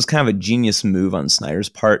ways it was kind of a genius move on Snyder's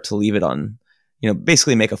part to leave it on,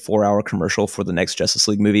 basically make a 4-hour commercial for the next Justice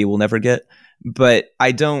League movie we'll never get. But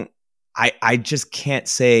I just can't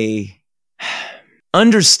say,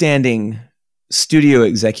 understanding studio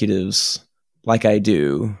executives like I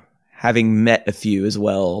do, having met a few as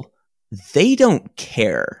well, they don't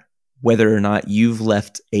care whether or not you've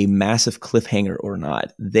left a massive cliffhanger or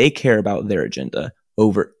not. They care about their agenda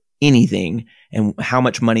over anything and how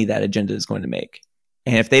much money that agenda is going to make.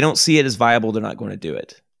 And if they don't see it as viable, they're not going to do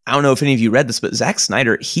it. I don't know if any of you read this, but Zack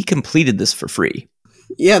Snyder, he completed this for free.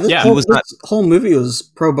 Yeah, this whole movie was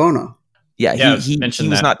pro bono. Yeah, he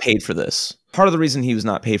was not paid for this. Part of the reason he was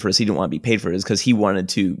not paid for this, he didn't want to be paid for it, is because he wanted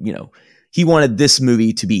to, he wanted this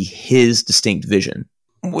movie to be his distinct vision.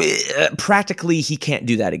 Practically, he can't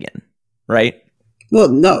do that again, right? Well,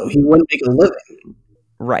 no, he wouldn't make a living.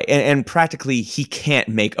 Right, and practically, he can't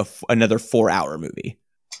make another 4-hour movie.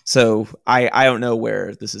 So I don't know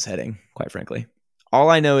where this is heading, quite frankly. All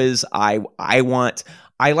I know is I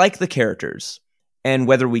like the characters, and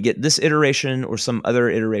whether we get this iteration or some other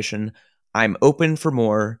iteration, I'm open for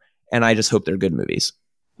more, and I just hope they're good movies.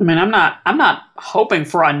 I mean, I'm not hoping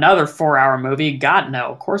for another 4-hour movie. God, no,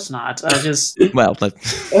 of course not. Well,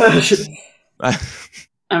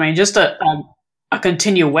 I mean, just a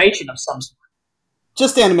continuation of some sort.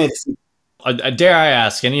 Just animated. Dare I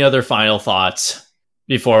ask, any other final thoughts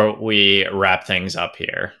before we wrap things up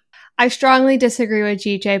here? I strongly disagree with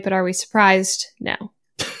GJ, but are we surprised? No.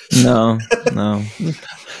 No. Not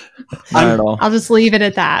at all. I'll just leave it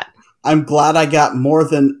at that. I'm glad I got more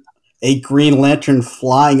than a Green Lantern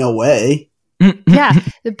flying away. Yeah,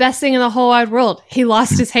 the best thing in the whole wide world. He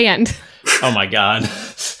lost his hand. Oh my god.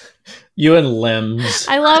 You and limbs.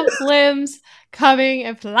 I love limbs coming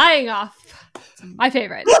and flying off. My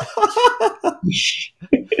favorite.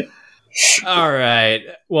 All right.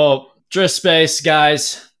 Well, Drift Space,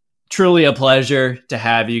 guys, truly a pleasure to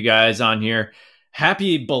have you guys on here.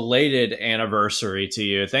 Happy belated anniversary to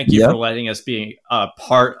you. Thank you for letting us be a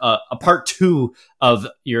part 2 of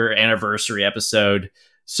your anniversary episode.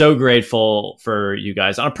 So grateful for you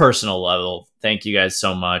guys on a personal level. Thank you guys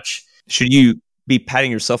so much. Should you be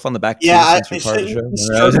patting yourself on the back? Yeah, it's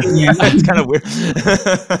kind of weird.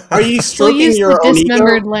 Are you stroking your own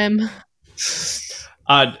dismembered limb?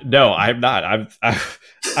 No, I'm not.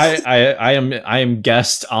 I am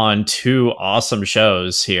guest on 2 awesome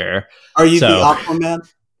shows here. Are you the Aquaman?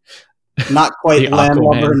 Not quite land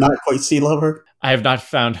lover, not quite sea lover. I have not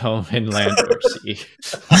found home in land or sea.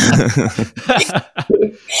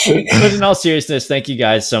 But in all seriousness, thank you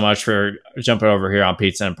guys so much for jumping over here on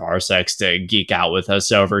Pizza and Parsecs to geek out with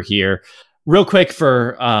us over here. Real quick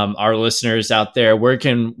for our listeners out there, where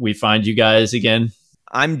can we find you guys again?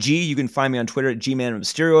 I'm G. You can find me on Twitter at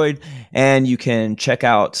GManOfSteroid, and you can check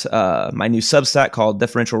out my new Substack called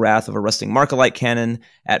Deferential Wrath of a Rusting Markalite Canon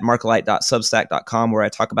at markalite.substack.com, where I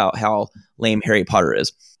talk about how lame Harry Potter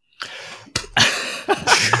is.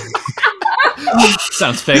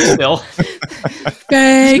 Sounds fake still.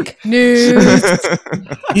 Fake news.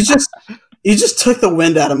 You just took the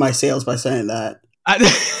wind out of my sails by saying that. I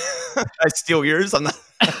steal yours on that.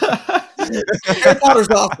 Harry Potter's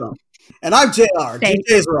awesome. And I'm JR.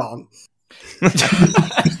 GJ's wrong.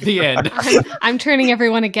 The end. I'm turning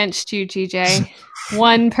everyone against you, GJ.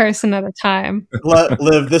 One person at a time.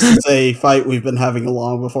 Liv, this is a fight we've been having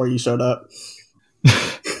long before you showed up.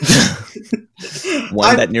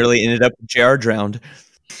 One that nearly ended up with JR drowned.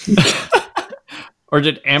 Or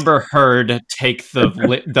did Amber Heard take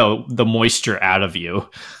the moisture out of you?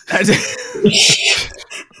 That's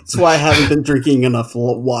why I haven't been drinking enough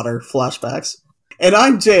water. Flashbacks. And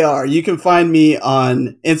I'm JR. You can find me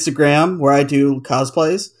on Instagram, where I do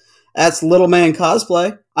cosplays. That's Little Man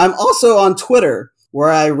Cosplay. I'm also on Twitter,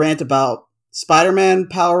 where I rant about Spider-Man,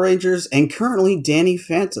 Power Rangers, and currently Danny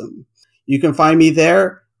Phantom. You can find me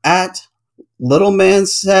there at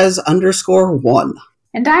LittleManSays_1.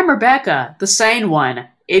 And I'm Rebecca, the sane one.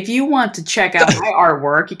 If you want to check out my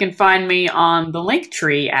artwork, you can find me on the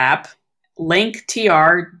Linktree app,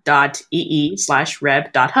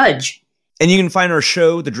 linktr.ee/reb.hudge. And you can find our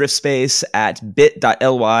show, The Drift Space, at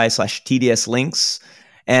bit.ly/TDSlinks,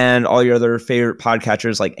 and all your other favorite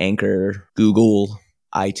podcatchers like Anchor, Google,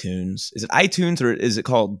 iTunes. Is it iTunes or is it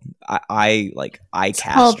called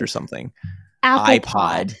iCast or something? Apple iPod.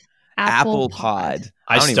 Pod. Apple Pod.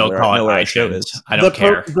 I don't even still call know where it our show iTunes. is. I don't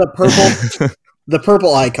care. The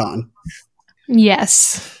purple icon.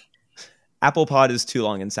 Yes. Apple Pod is too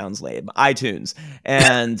long and sounds lame. iTunes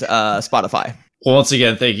and Spotify. Well, once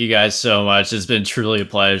again, thank you guys so much. It's been truly a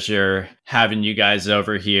pleasure having you guys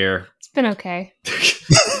over here. It's been okay.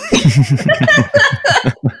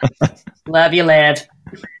 Love you, lad.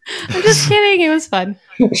 I'm just kidding. It was fun.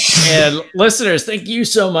 And listeners, thank you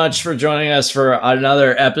so much for joining us for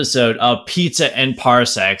another episode of Pizza and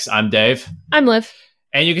Parsecs. I'm Dave. I'm Liv.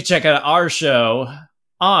 And you can check out our show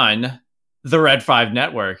on the Red 5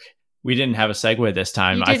 Network. We didn't have a segue this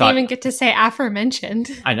time. You didn't even get to say aforementioned.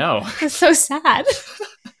 I know. It's so sad.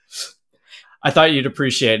 I thought you'd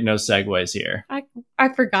appreciate no segues here. I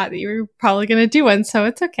forgot that you were probably going to do one, so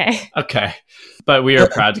it's okay. Okay. But we are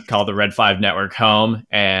proud to call the Red 5 Network home,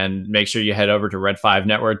 and make sure you head over to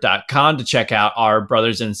red5network.com to check out our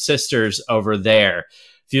brothers and sisters over there.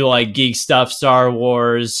 If you like geek stuff, Star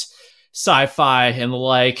Wars, sci-fi, and the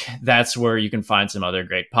like, that's where you can find some other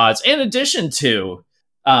great pods, in addition to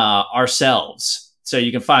ourselves. So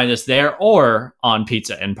you can find us there or on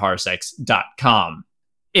pizzaandparsecs.com.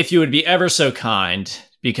 If you would be ever so kind,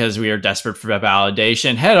 because we are desperate for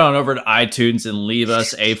validation, head on over to iTunes and leave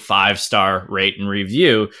us a 5-star rate and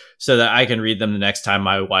review so that I can read them the next time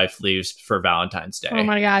my wife leaves for Valentine's Day. Oh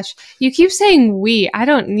my gosh. You keep saying we. I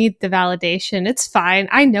don't need the validation. It's fine.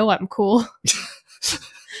 I know I'm cool.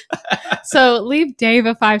 So leave Dave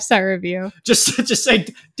a 5-star review. Just say,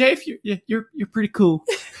 Dave, you're pretty cool.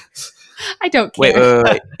 I don't care.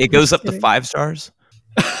 Wait. It goes up to 5 stars?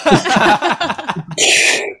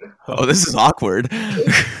 Oh, this is awkward.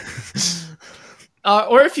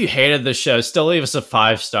 Or if you hated the show, still leave us a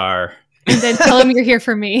 5-star. And then tell him you're here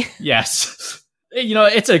for me. Yes. You know,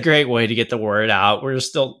 it's a great way to get the word out. We're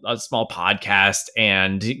still a small podcast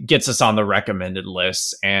and it gets us on the recommended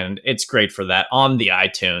lists. And it's great for that on the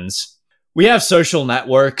iTunes. We have social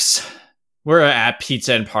networks. We're at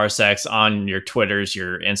Pizza and Parsecs on your Twitters,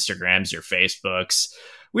 your Instagrams, your Facebooks.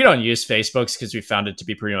 We don't use Facebooks because we found it to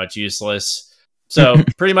be pretty much useless. So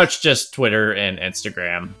pretty much just Twitter and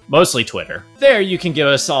Instagram, mostly Twitter. There you can give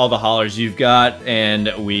us all the hollers you've got,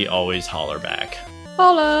 and we always holler back.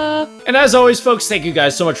 Holla! And as always, folks, thank you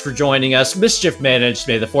guys so much for joining us. Mischief managed.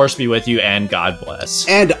 May the force be with you, and God bless.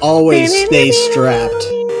 And always stay strapped.